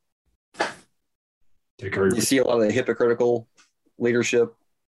 So take care of you see a lot of the hypocritical leadership.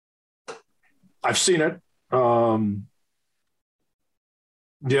 I've seen it.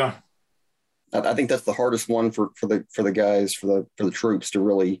 Yeah. I think that's the hardest one for the guys, for the troops to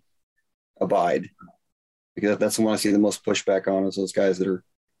really abide, because that's the one I see the most pushback on, is those guys that are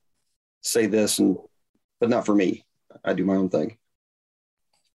say this, but not for me. I do my own thing.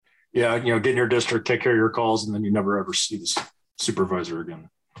 Yeah, get in your district, take care of your calls, and then you never ever see this supervisor again.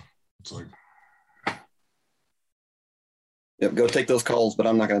 It's like, yep, go take those calls, but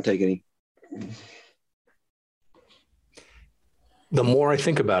I'm not going to take any. The more I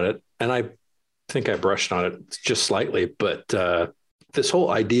think about it, and I think I brushed on it just slightly, but this whole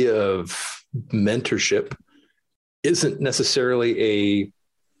idea of mentorship isn't necessarily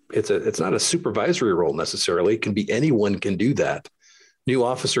it's not a supervisory role necessarily. It can be anyone can do that. New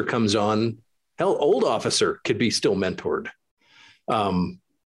officer comes on, hell, old officer could be still mentored.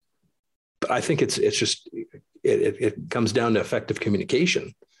 But I think it's just, it comes down to effective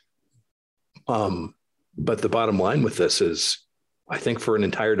communication. But the bottom line with this is, I think for an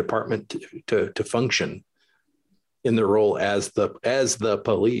entire department to function in their role as the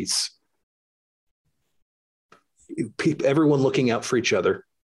police, everyone looking out for each other,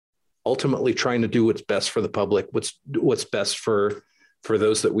 ultimately trying to do what's best for the public, what's best for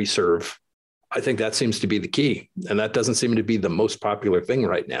those that we serve. I think that seems to be the key. And that doesn't seem to be the most popular thing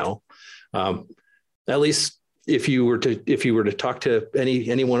right now. At least if you were to talk to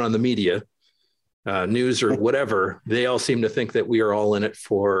anyone on the media, news or whatever, they all seem to think that we are all in it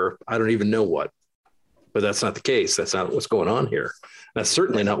for, I don't even know what, but that's not the case. That's not what's going on here. That's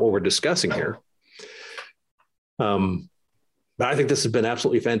certainly not what we're discussing here. But I think this has been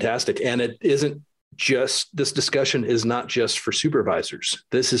absolutely fantastic. And it isn't just, this discussion is not just for supervisors.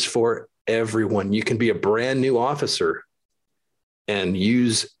 This is for everyone. You can be a brand new officer and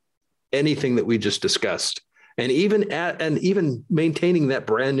use anything that we just discussed. And even maintaining that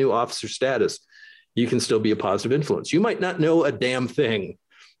brand new officer status, you can still be a positive influence. You might not know a damn thing,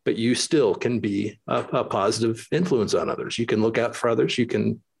 but you still can be a positive influence on others. You can look out for others. You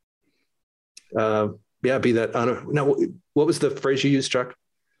can, be that. Now, what was the phrase you used, Chuck?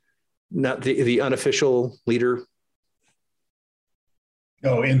 Not the unofficial leader.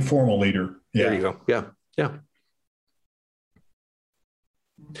 Oh, informal leader. Yeah. There you go. Yeah.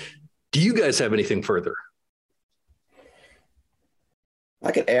 Do you guys have anything further?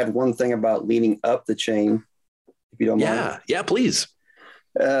 I could add one thing about leading up the chain, if you don't mind. Yeah, please.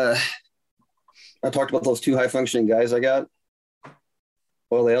 I talked about those two high functioning guys I got.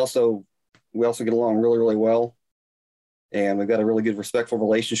 Well, we also get along really, really well. And we've got a really good respectful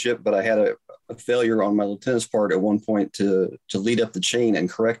relationship, but I had a failure on my lieutenant's part at one point to lead up the chain and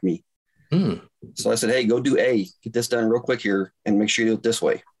correct me. So I said, hey, go do A, get this done real quick here and make sure you do it this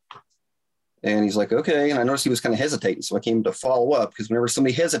way. And he's like, okay. And I noticed he was kind of hesitating. So I came to follow up, because whenever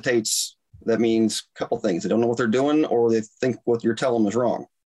somebody hesitates, that means a couple things. They don't know what they're doing, or they think what you're telling them is wrong.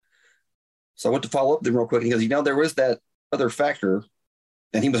 So I went to follow up with him real quick. He goes, there was that other factor,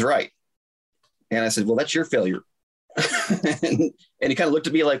 and he was right. And I said, well, that's your failure. and he kind of looked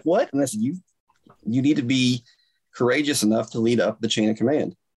at me like, what? And I said, you need to be courageous enough to lead up the chain of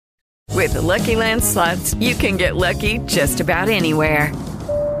command. With the Lucky Land Slots, you can get lucky just about anywhere.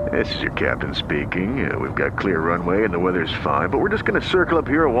 This is your captain speaking. We've got clear runway and the weather's fine, but we're just going to circle up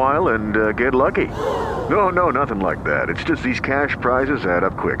here a while and get lucky. No, nothing like that. It's just these cash prizes add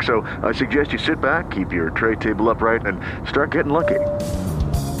up quick. So I suggest you sit back, keep your tray table upright, and start getting lucky.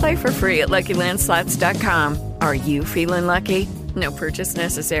 Play for free at LuckyLandSlots.com. Are you feeling lucky? No purchase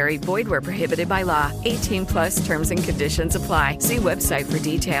necessary. Void where prohibited by law. 18+ terms and conditions apply. See website for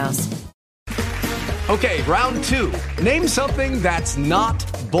details. Okay, round two. Name something that's not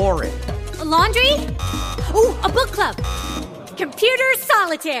boring. A laundry? Ooh, a book club. Computer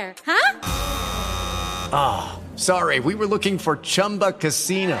solitaire, huh? Ah, sorry, we were looking for Chumba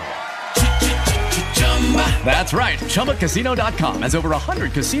Casino. That's right, ChumbaCasino.com has over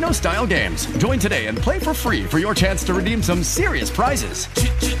 100 casino-style games. Join today and play for free for your chance to redeem some serious prizes.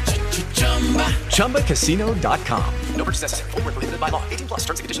 ChumbaCasino.com. No purchase necessary. Void where prohibited by law. 18+ terms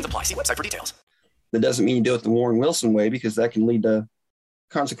and conditions apply. See website for details. That doesn't mean you do it the Warren Wilson way, because that can lead to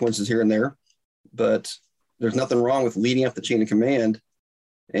consequences here and there. But there's nothing wrong with leading up the chain of command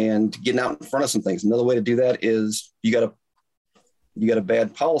and getting out in front of some things. Another way to do that is you got a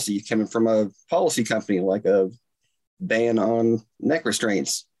bad policy coming from a policy company, like a ban on neck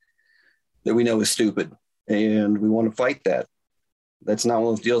restraints that we know is stupid, and we want to fight that. That's not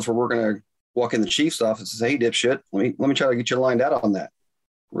one of those deals where we're going to walk in the chief's office and say, hey, dipshit, let me try to get you lined out on that.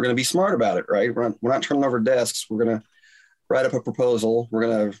 We're going to be smart about it, right? We're not turning over desks. We're going to write up a proposal. We're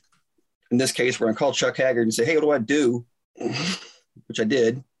going to, in this case, we're going to call Chuck Haggard and say, hey, what do I do? Which I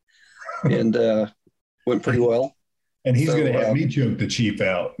did, and went pretty well. And he's going to have me choke the chief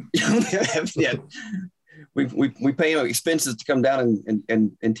out. Yeah, we pay expenses to come down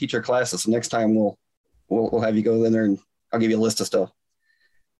and teach our classes. So next time we'll have you go in there and I'll give you a list of stuff.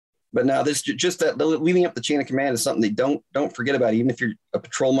 But now this just that leading up the chain of command is something that don't forget about. Even if you're a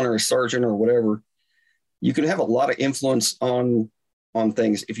patrolman or a sergeant or whatever, you can have a lot of influence on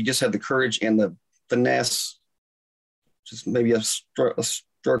things if you just have the courage and the finesse. Just maybe a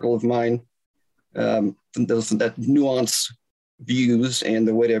struggle of mine. That nuanced views and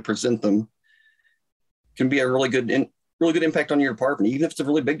the way to present them. can be a really good impact on your department, even if it's a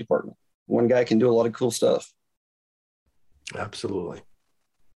really big department. One guy can do a lot of cool stuff. Absolutely.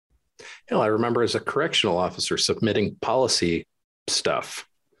 Hell, I remember as a correctional officer submitting policy stuff.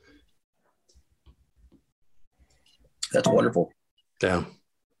 That's wonderful. Yeah.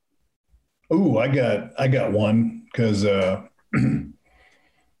 Oh, I got one because, I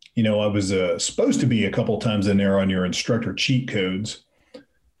was supposed to be a couple of times in there on your instructor cheat codes.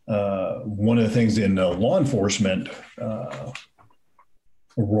 One of the things in law enforcement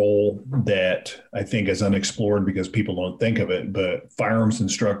role that I think is unexplored because people don't think of it, but firearms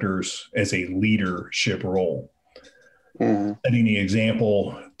instructors as a leadership role. Setting the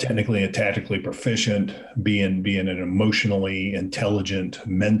example, technically and tactically proficient, being an emotionally intelligent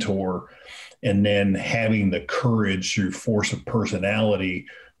mentor, and then having the courage through force of personality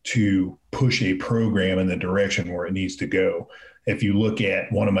to push a program in the direction where it needs to go. If you look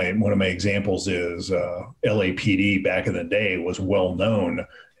at one of my examples is LAPD back in the day was well known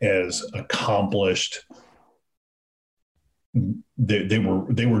as accomplished. They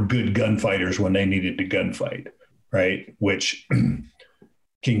were good gunfighters when they needed to gunfight, right? Which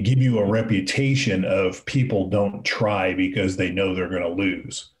can give you a reputation of people don't try because they know they're going to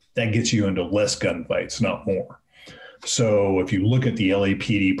lose. That gets you into less gunfights, not more. So if you look at the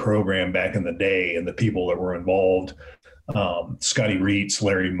LAPD program back in the day and the people that were involved, Scotty Reitz,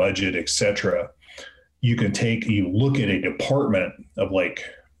 Larry Mudgett, et cetera, you look at a department of I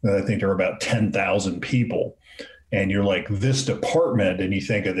think there are about 10,000 people, and you're like, this department, and you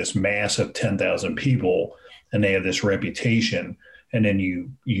think of this mass of 10,000 people, and they have this reputation, and then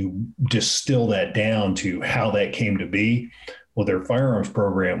you distill that down to how that came to be. Well, their firearms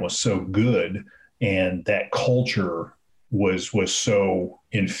program was so good, and that culture was so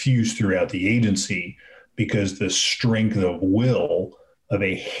infused throughout the agency because the strength of will of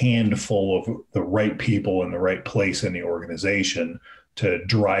a handful of the right people in the right place in the organization to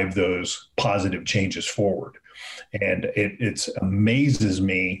drive those positive changes forward. And it amazes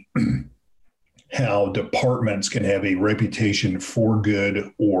me how departments can have a reputation for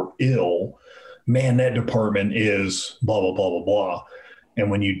good or ill. Man, that department is blah, blah, blah, blah, blah.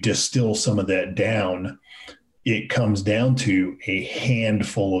 And when you distill some of that down, it comes down to a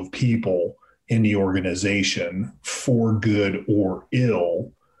handful of people in the organization for good or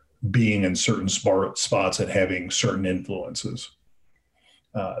ill being in certain spots and having certain influences.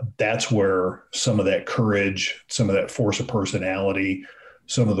 That's where some of that courage, some of that force of personality,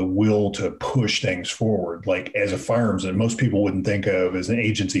 some of the will to push things forward, like as a firearms, and most people wouldn't think of as an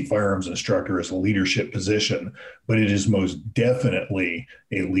agency firearms instructor as a leadership position, but it is most definitely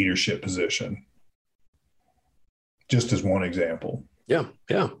a leadership position. Just as one example. Yeah.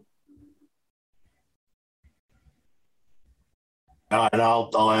 Yeah. And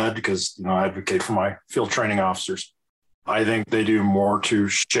I'll add, because I advocate for my field training officers. I think they do more to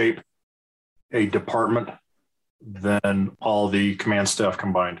shape a department than all the command staff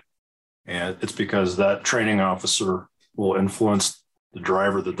combined. And it's because that training officer will influence the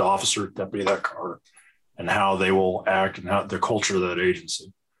driver, the officer, deputy, that car, and how they will act and how the culture of that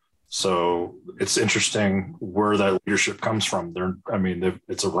agency. So it's interesting where that leadership comes from.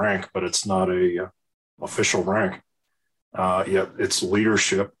 It's a rank, but it's not a official rank. Yet it's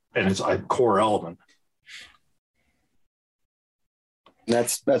leadership, and it's a core element.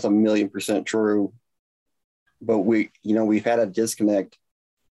 That's 1,000,000% true. But we've had a disconnect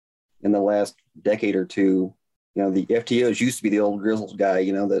in the last decade or two. The FTOs used to be the old grizzled guy,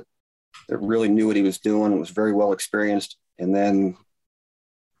 that really knew what he was doing and was very well experienced. And then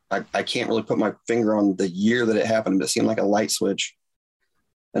I can't really put my finger on the year that it happened, but it seemed like a light switch.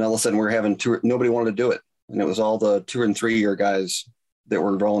 And all of a sudden we're having nobody wanted to do it. And it was all the 2 and 3 year guys that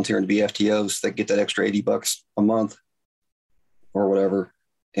were volunteering to be FTOs that get that extra $80 a month or whatever.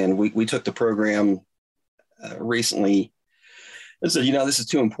 And we took the program recently and said, this is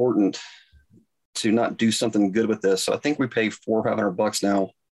too important to not do something good with this. So I think we pay $400 or $500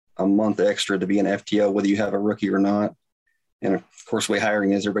 now a month extra to be an FTO, whether you have a rookie or not. And of course, the way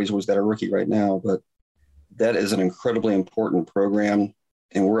hiring is, everybody's always got a rookie right now, but that is an incredibly important program.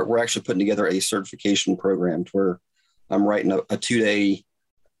 And we're actually putting together a certification program where I'm writing a 2-day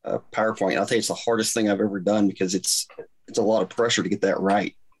PowerPoint. I'll tell you, it's the hardest thing I've ever done because it's a lot of pressure to get that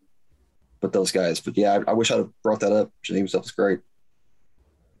right. But those guys, yeah, I wish I'd have brought that up. James, that was great.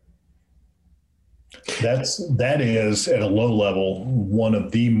 That is at a low level one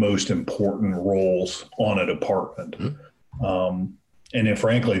of the most important roles on a department. Mm-hmm. And then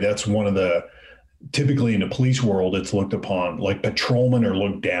frankly, that's one of the, typically in the police world, it's looked upon like patrolmen are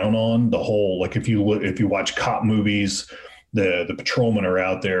looked down on. The whole, like if you watch cop movies, the patrolmen are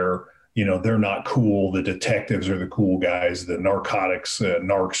out there they're not cool. The detectives are the cool guys. The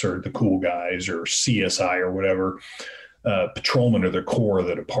narcs are the cool guys, or CSI or whatever. Patrolmen are the core of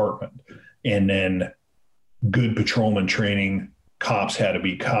the department. And then good patrolman training, cops how to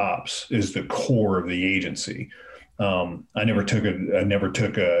be cops, is the core of the agency. I never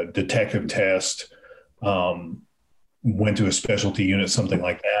took a detective test, went to a specialty unit, something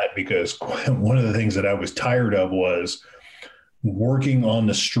like that, because one of the things that I was tired of was working on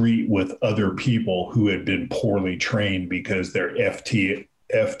the street with other people who had been poorly trained because their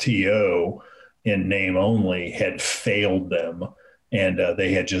FTO in name only had failed them, and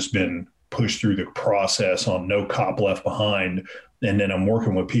they had just been pushed through the process on no cop left behind. And then I'm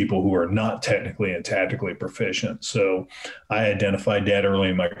working with people who are not technically and tactically proficient. So I identified that early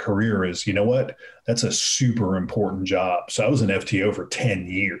in my career as, you know what, that's a super important job. So I was an FTO for 10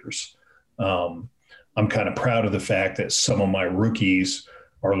 years. I'm kind of proud of the fact that some of my rookies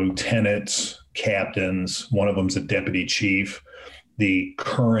are lieutenants, captains. One of them's a deputy chief. The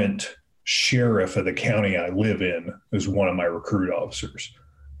current sheriff of the county I live in is one of my recruit officers.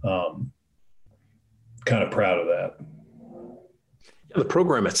 Kind of proud of that. The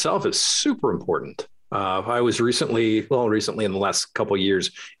program itself is super important. I was recently in the last couple of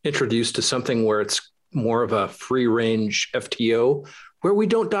years, introduced to something where it's more of a free range FTO, where we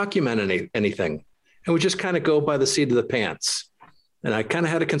don't document anything. And we just kind of go by the seat of the pants. And I kind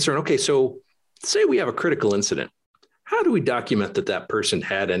of had a concern. Okay, so say we have a critical incident. How do we document that person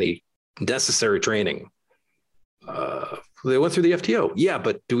had any necessary training? They went through the FTO. Yeah,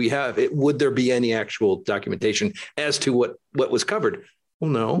 but do we have it? Would there be any actual documentation as to what was covered?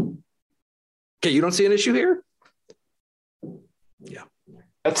 Well, no. Okay, you don't see an issue here? Yeah.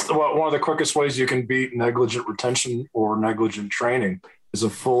 That's one of the quickest ways you can beat negligent retention or negligent training is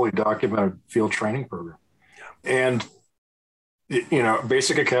a fully documented field training program. Yeah. And,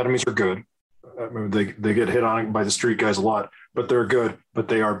 basic academies are good. I mean, they get hit on by the street guys a lot, but they're good, but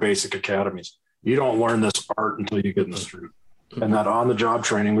they are basic academies. You don't learn this art until you get in the street. And that on-the-job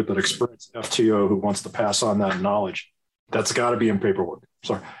training with that experienced FTO who wants to pass on that knowledge, that's got to be in paperwork.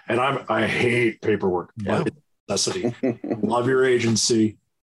 Sorry. And I hate paperwork, but it's a necessity. Love your agency.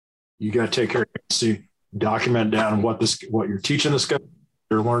 You got to take care of your agency, document down what you're teaching this guy,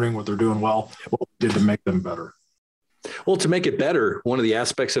 they're learning, what they're doing well, what we did to make them better. Well, to make it better, one of the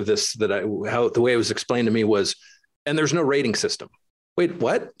aspects of this the way it was explained to me was, and there's no rating system. Wait,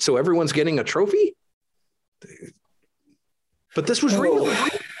 what? So everyone's getting a trophy? But this was real.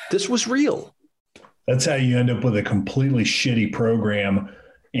 This was real. That's how you end up with a completely shitty program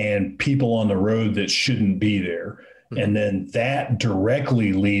and people on the road that shouldn't be there. Mm-hmm. And then that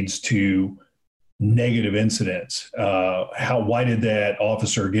directly leads to negative incidents. Why did that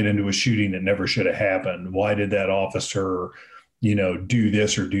officer get into a shooting that never should have happened? Why did that officer, do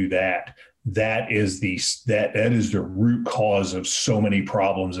this or do that? That is the root cause of so many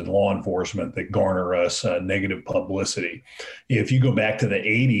problems in law enforcement that garner us negative publicity. If you go back to the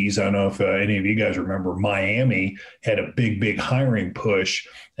 80s, I don't know if any of you guys remember, Miami had a big hiring push,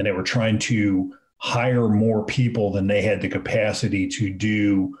 and they were trying to hire more people than they had the capacity to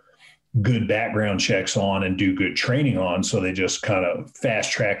do good background checks on and do good training on. So they just kind of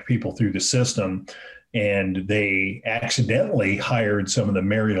fast tracked people through the system. And they accidentally hired some of the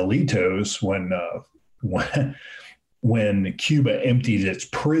Marielitos when Cuba emptied its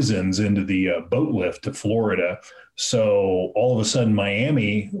prisons into the boat lift to Florida. So all of a sudden,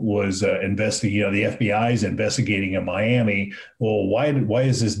 Miami was investigating. The FBI is investigating in Miami. Well, why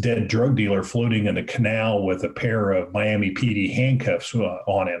is this dead drug dealer floating in the canal with a pair of Miami PD handcuffs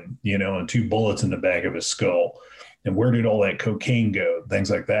on him? And 2 bullets in the back of his skull. And where did all that cocaine go?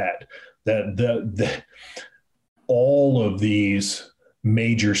 Things like that. That all of these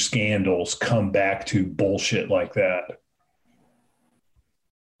major scandals come back to bullshit like that.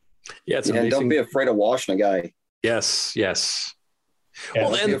 Yeah, it's amazing. Don't be afraid of washing a guy. Yes.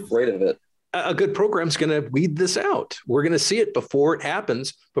 Well, don't be afraid of it. A good program's going to weed this out. We're going to see it before it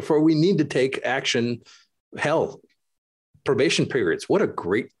happens, before we need to take action. Hell, probation periods. What a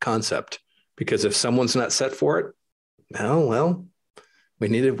great concept. Because if someone's not set for it, well, we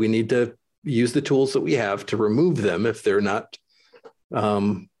need to use the tools that we have to remove them if they're not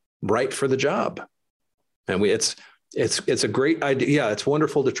right for the job. And it's a great idea. Yeah, it's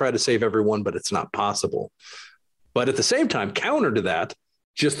wonderful to try to save everyone, but it's not possible. But at the same time, counter to that,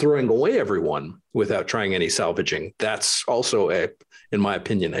 just throwing away everyone without trying any salvaging, that's also in my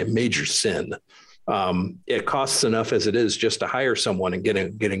opinion, a major sin. It costs enough as it is just to hire someone and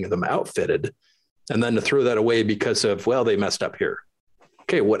getting them outfitted, and then to throw that away because of, they messed up here.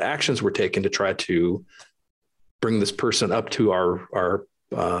 Okay, what actions were taken to try to bring this person up to our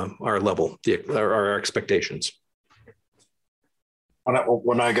our level, our expectations.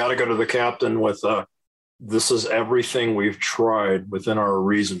 When I got to go to the captain with this is everything we've tried within our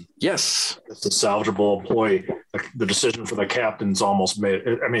reason. Yes. It's a salvageable employee. The decision for the captain's almost made.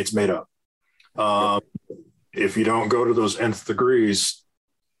 I mean, it's made up. If you don't go to those nth degrees,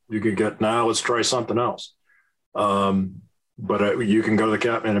 you can get, now let's try something else. But you can go to the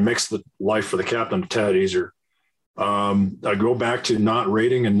captain, and it makes the life for the captain a tad easier. I go back to not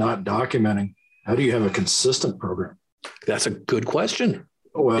rating and not documenting. How do you have a consistent program? That's a good question.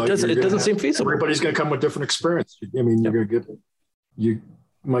 Well, it doesn't seem feasible. Everybody's going to come with different experience. I mean, you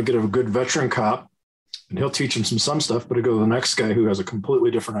might get a good veteran cop, and he'll teach him some stuff, but to go to the next guy who has a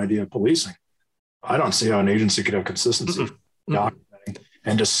completely different idea of policing. I don't see how an agency could have consistency documenting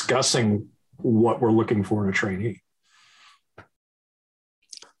and discussing what we're looking for in a trainee.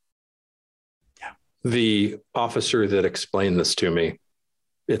 Yeah. The officer that explained this to me,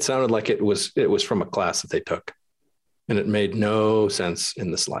 it sounded like it was from a class that they took. And it made no sense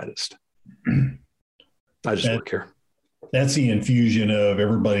in the slightest. I just work here. That's the infusion of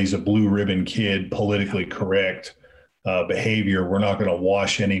everybody's a blue ribbon kid, politically correct behavior. We're not going to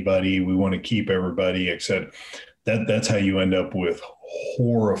wash anybody. We want to keep everybody, except that's how you end up with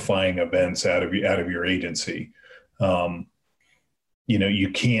horrifying events out of your agency. You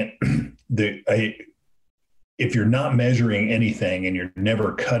can't, if you're not measuring anything and you're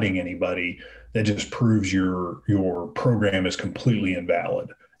never cutting anybody, that just proves your program is completely invalid.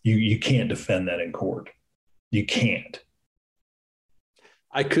 You can't defend that in court. You can't.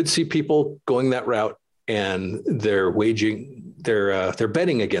 I could see people going that route, and they're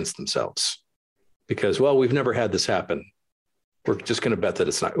betting against themselves because, well, we've never had this happen. We're just going to bet that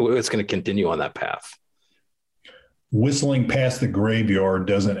it's going to continue on that path. Whistling past the graveyard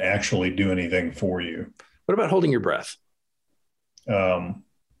doesn't actually do anything for you. What about holding your breath?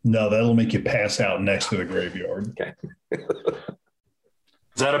 No, that'll make you pass out next to the graveyard. Okay. Is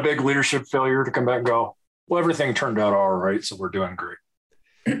that a big leadership failure to come back and go, well, everything turned out all right, so we're doing great?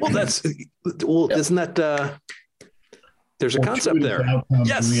 Well, isn't that there's a concept there?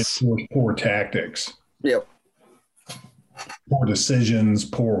 Yes. Reinforce poor tactics. Yep. Poor decisions,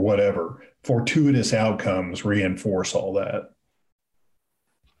 poor whatever. Fortuitous outcomes reinforce all that.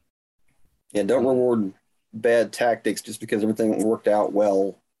 Yeah, don't reward bad tactics just because everything worked out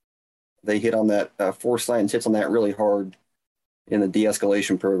well. They hit on that, Force Science hits on that really hard in the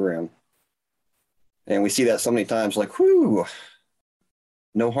de-escalation program. And we see that so many times, like, whew,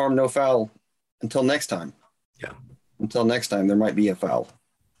 no harm, no foul until next time. Yeah. Until next time, there might be a foul.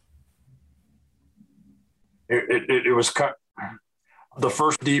 It was cut. The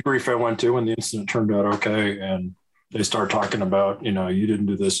first debrief I went to when the incident turned out okay, and they start talking about, you didn't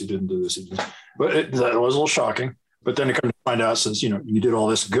do this, you didn't do this. But that was a little shocking. But then it comes to find out, says, you did all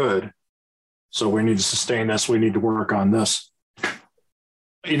this good. So we need to sustain this. We need to work on this.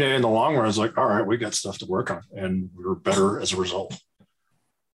 In the long run, it's like, all right, we got stuff to work on, and we're better as a result.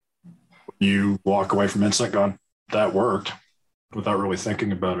 You walk away from incident going, that worked, without really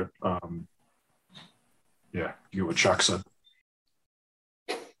thinking about it. You get what Chuck said.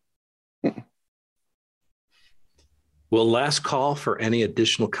 Well, last call for any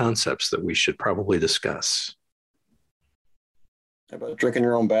additional concepts that we should probably discuss. How about drinking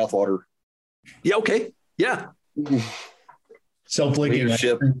your own bathwater? Yeah. Okay. Yeah. Self-linking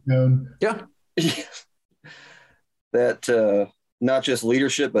leadership. Yeah. That not just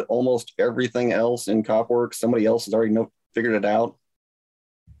leadership, but almost everything else in cop work, somebody else has already figured it out.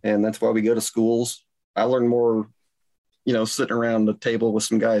 And that's why we go to schools. I learned more, sitting around the table with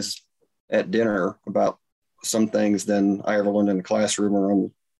some guys at dinner about some things than I ever learned in a classroom or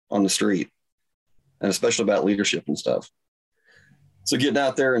on the street, and especially about leadership and stuff. So getting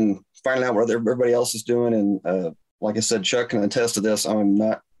out there and finding out what everybody else is doing. And like I said, Chuck can attest to this. I'm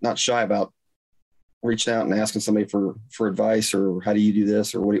not shy about reaching out and asking somebody for advice, or how do you do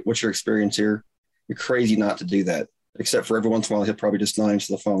this, or what's your experience here? You're crazy not to do that, except for every once in a while he'll probably just not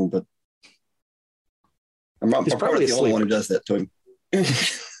answer the phone. But I'm probably the only one who does that to him.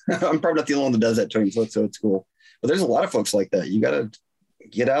 I'm probably not the only one that does that to him, so it's cool. But there's a lot of folks like that. You got to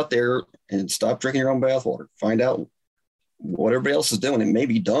get out there and stop drinking your own bathwater. Find out what everybody else is doing. It may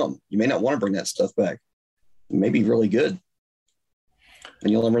be dumb. You may not want to bring that stuff back. It may be really good,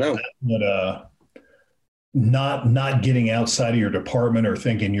 and you'll never know. But not getting outside of your department or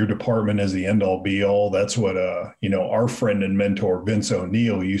thinking your department is the end all be all. That's what our friend and mentor Vince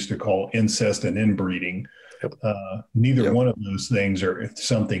O'Neill used to call incest and inbreeding. Neither one of those things are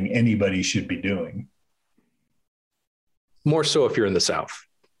something anybody should be doing. More so if you're in the South,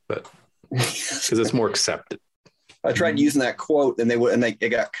 but because it's more accepted. I tried using that quote, and it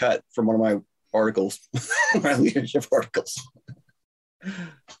got cut from one of my articles, my leadership articles.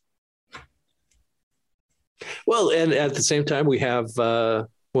 Well, and at the same time, we have,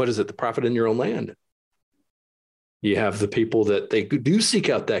 what is it? The prophet in your own land. You have the people that they do seek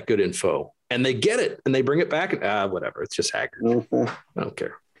out that good info, and they get it, and they bring it back. Whatever. It's just Haggard. I don't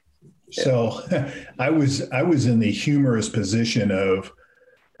care. So I was in the humorous position of,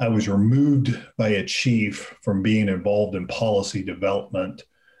 I was removed by a chief from being involved in policy development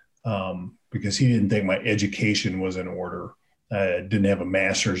because he didn't think my education was in order. I didn't have a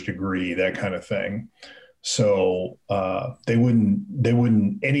master's degree, that kind of thing. So they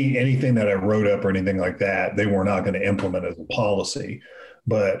wouldn't anything that I wrote up or anything like that, they were not going to implement as a policy.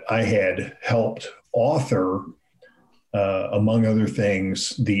 But I had helped author, among other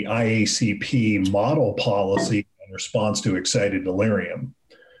things, the IACP model policy in response to excited delirium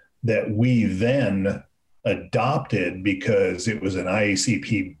that we then adopted because it was an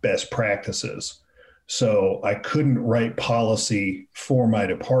IACP best practices. So I couldn't write policy for my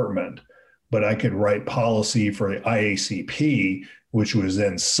department, but I could write policy for the IACP, which was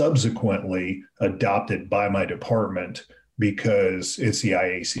then subsequently adopted by my department because it's the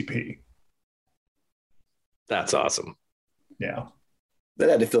IACP. That's awesome. Yeah. That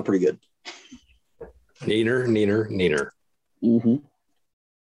had to feel pretty good. Neener. Mm-hmm.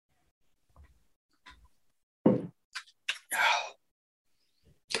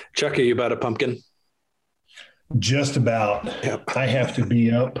 Chuck, are you about a pumpkin? Just about. Yep. I have to be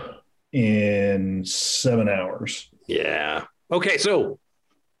up in 7 hours. Yeah. Okay. So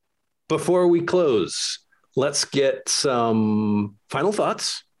before we close, let's get some final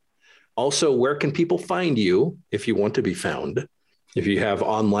thoughts. Also, where can people find you if you want to be found? If you have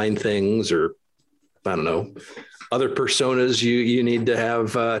online things or, I don't know, other personas you need to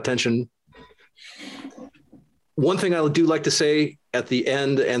have attention. One thing I do like to say at the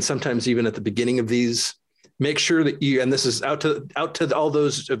end and sometimes even at the beginning of these, make sure that you, and this is out to all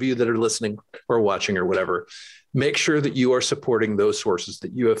those of you that are listening or watching or whatever, make sure that you are supporting those sources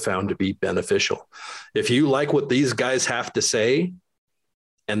that you have found to be beneficial. If you like what these guys have to say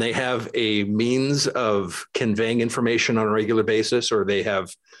and they have a means of conveying information on a regular basis, or they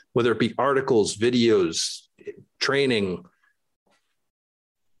have, whether it be articles, videos, training,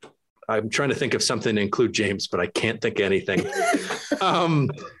 I'm trying to think of something to include James, but I can't think of anything.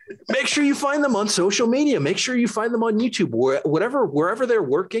 Make sure you find them on social media. Make sure you find them on YouTube, wherever they're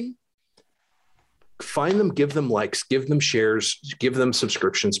working. Find them, give them likes, give them shares, give them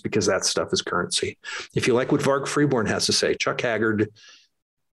subscriptions, because that stuff is currency. If you like what Varg Freeborn has to say, Chuck Haggard,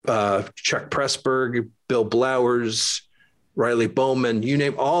 Chuck Pressburg, Bill Blowers, Riley Bowman, you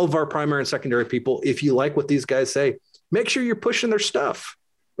name all of our primary and secondary people. If you like what these guys say, make sure you're pushing their stuff.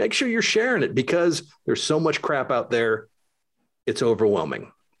 Make sure you're sharing it, because there's so much crap out there. It's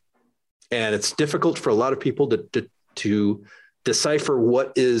overwhelming. And it's difficult for a lot of people to decipher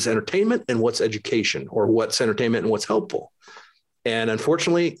what is entertainment and what's education, or what's entertainment and what's helpful. And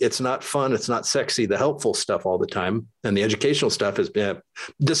unfortunately, it's not fun. It's not sexy, the helpful stuff all the time. And the educational stuff has been,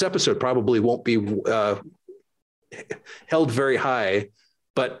 this episode probably won't be held very high,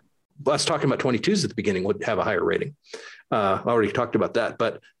 but us talking about 22s at the beginning would have a higher rating. I already talked about that,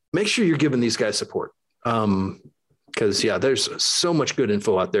 but make sure you're giving these guys support. Because there's so much good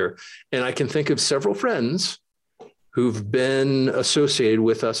info out there. And I can think of several friends who've been associated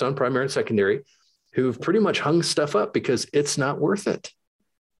with us on primary and secondary who've pretty much hung stuff up because it's not worth it.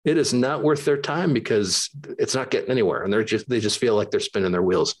 It is not worth their time because it's not getting anywhere. And they just feel like they're spinning their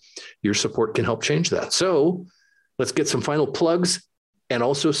wheels. Your support can help change that. So let's get some final plugs and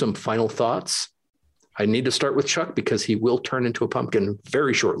also some final thoughts. I need to start with Chuck because he will turn into a pumpkin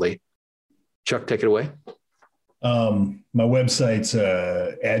very shortly. Chuck, take it away. My website's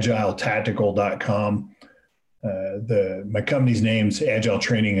agiletactical.com. My company's name's Agile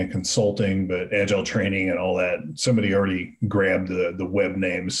Training and Consulting, but Agile Training and all that, somebody already grabbed the web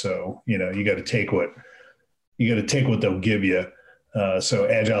name. So, you got to take what they'll give you. So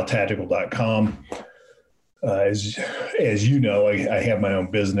agiletactical.com. As you know, I have my own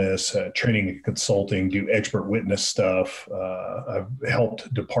business, training and consulting, do expert witness stuff. I've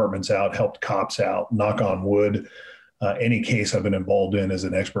helped departments out, helped cops out, knock on wood. Any case I've been involved in as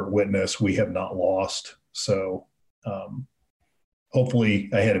an expert witness, we have not lost. So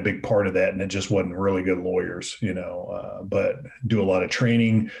hopefully I had a big part of that, and it just wasn't really good lawyers, but do a lot of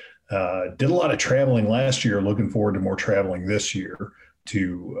training, did a lot of traveling last year, looking forward to more traveling this year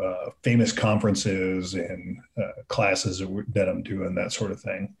to famous conferences and classes that I'm doing, that sort of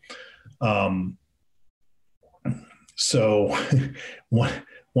thing. So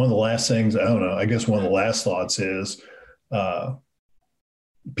one of the last things, I don't know, I guess one of the last thoughts is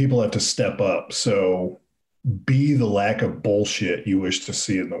people have to step up. So be the lack of bullshit you wish to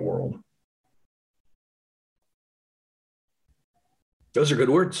see in the world. Those are good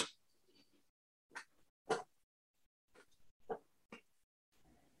words.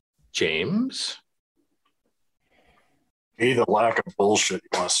 James? Be the lack of bullshit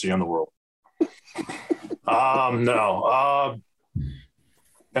you want to see in the world. No.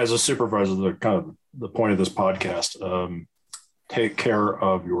 As a supervisor, the point of this podcast, take care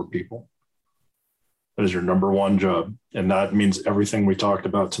of your people. That is your number one job. And that means everything we talked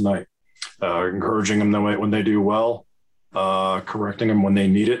about tonight. Encouraging them when they do well, correcting them when they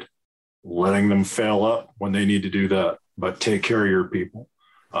need it, letting them fail up when they need to do that. But take care of your people.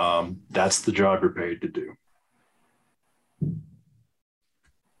 That's the job you're paid to do.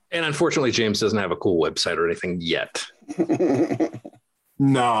 And unfortunately, James doesn't have a cool website or anything yet.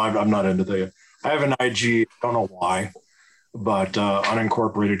 No, I'm not into that. I have an IG. I don't know why, but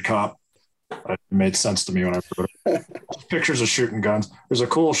unincorporated cop. It made sense to me when I wrote it. Pictures of shooting guns. There's a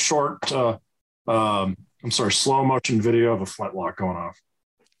cool short, slow motion video of a flintlock going off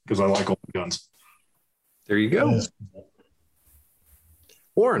because I like old guns. There you go.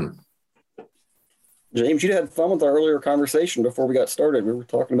 Warren. James, you had fun with our earlier conversation before we got started. We were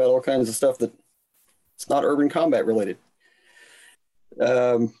talking about all kinds of stuff that it's not urban combat related.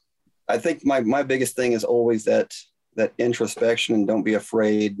 I think my biggest thing is always that introspection, and don't be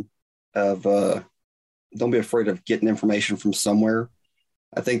afraid of getting information from somewhere.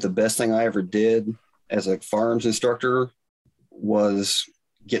 I think the best thing I ever did as a firearms instructor was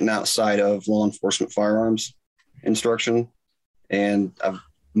getting outside of law enforcement firearms instruction. And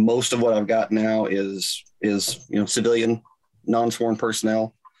most of what I've got now is civilian, non-sworn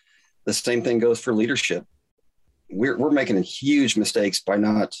personnel. The same thing goes for leadership. We're making huge mistakes by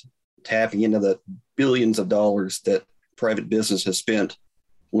not tapping into the billions of dollars that private business has spent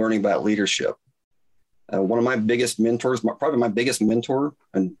learning about leadership. One of my biggest mentors, probably my biggest mentor,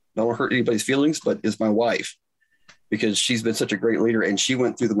 and don't want to hurt anybody's feelings, but is my wife, because she's been such a great leader. And she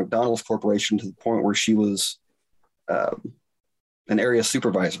went through the McDonald's Corporation to the point where she was an area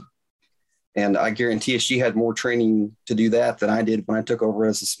supervisor. And I guarantee you she had more training to do that than I did when I took over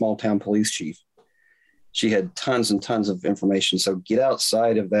as a small town police chief. She had tons and tons of information. So get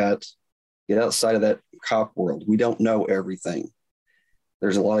outside of that cop world. We don't know everything.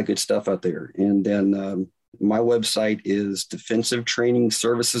 There's a lot of good stuff out there. And then my website is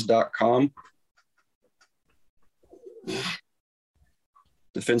defensivetrainingservices.com.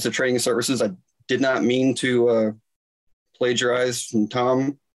 Defensive Training Services. I did not mean to plagiarize from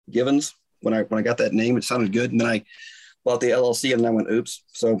Tom Givens. When I got that name, it sounded good. And then I bought the LLC and I went, oops.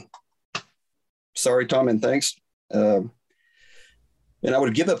 So sorry, Tom, and thanks. And I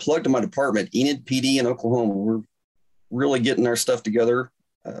would give a plug to my department, Enid PD in Oklahoma. We're really getting our stuff together,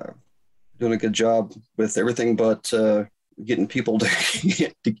 doing a good job with everything, but getting people to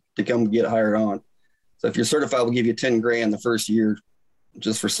come get hired on. So if you're certified, we'll give you $10,000 the first year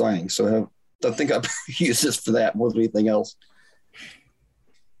just for signing. So I think I'll use this for that more than anything else.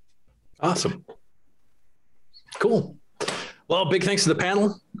 Awesome. Cool. Well, big thanks to the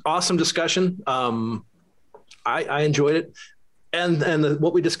panel. Awesome discussion. I enjoyed it. And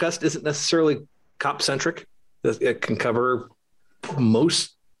what we discussed isn't necessarily cop centric. It can cover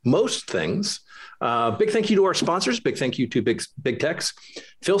most things. Big thank you to our sponsors. Big thank you to Big Tex,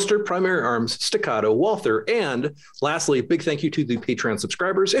 Filster, Primary Arms, Staccato, Walther, and lastly, big thank you to the Patreon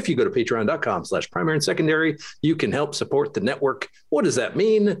subscribers. If you go to patreon.com/primary and secondary, you can help support the network. What does that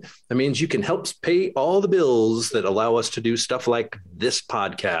mean? That means you can help pay all the bills that allow us to do stuff like this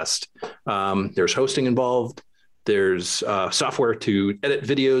podcast. There's hosting involved. There's software to edit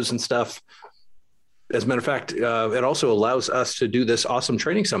videos and stuff. As a matter of fact, it also allows us to do this awesome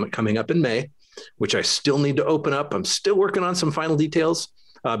training summit coming up in May, which I still need to open up. I'm still working on some final details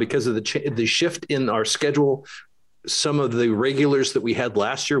because of the shift in our schedule. Some of the regulars that we had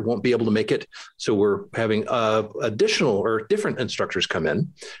last year won't be able to make it. So we're having additional or different instructors come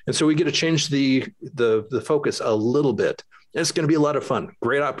in. And so we get to change the focus a little bit. And it's going to be a lot of fun.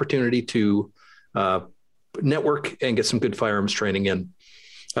 Great opportunity to network and get some good firearms training in.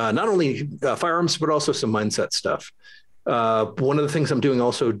 Not only firearms, but also some mindset stuff. One of the things I'm doing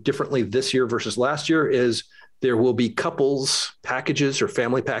also differently this year versus last year is there will be couples packages or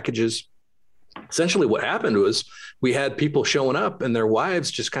family packages. Essentially what happened was we had people showing up and their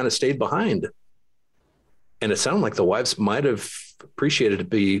wives just kind of stayed behind. And it sounded like the wives might have appreciated to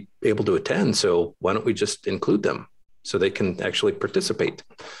be able to attend. So why don't we just include them so they can actually participate?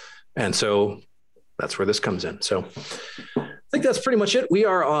 And so that's where this comes in. So think that's pretty much it. We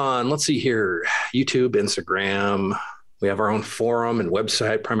are on, let's see here, YouTube, Instagram. We have our own forum and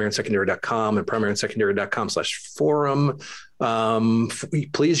website, primaryandsecondary.com and primaryandsecondary.com/forum.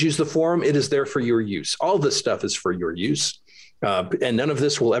 Please use the forum. It is there for your use. All this stuff is for your use. And none of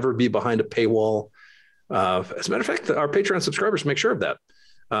this will ever be behind a paywall. As a matter of fact, our Patreon subscribers make sure of that.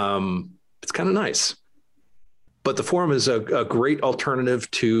 It's kind of nice. But the forum is a great alternative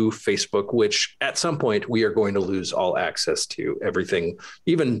to Facebook, which at some point we are going to lose all access to everything,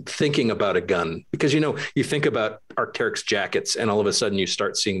 even thinking about a gun. Because, you think about Arc'teryx jackets and all of a sudden you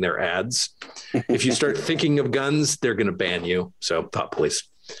start seeing their ads. If you start thinking of guns, they're going to ban you. So thought police.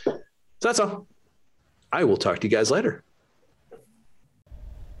 So that's all. I will talk to you guys later.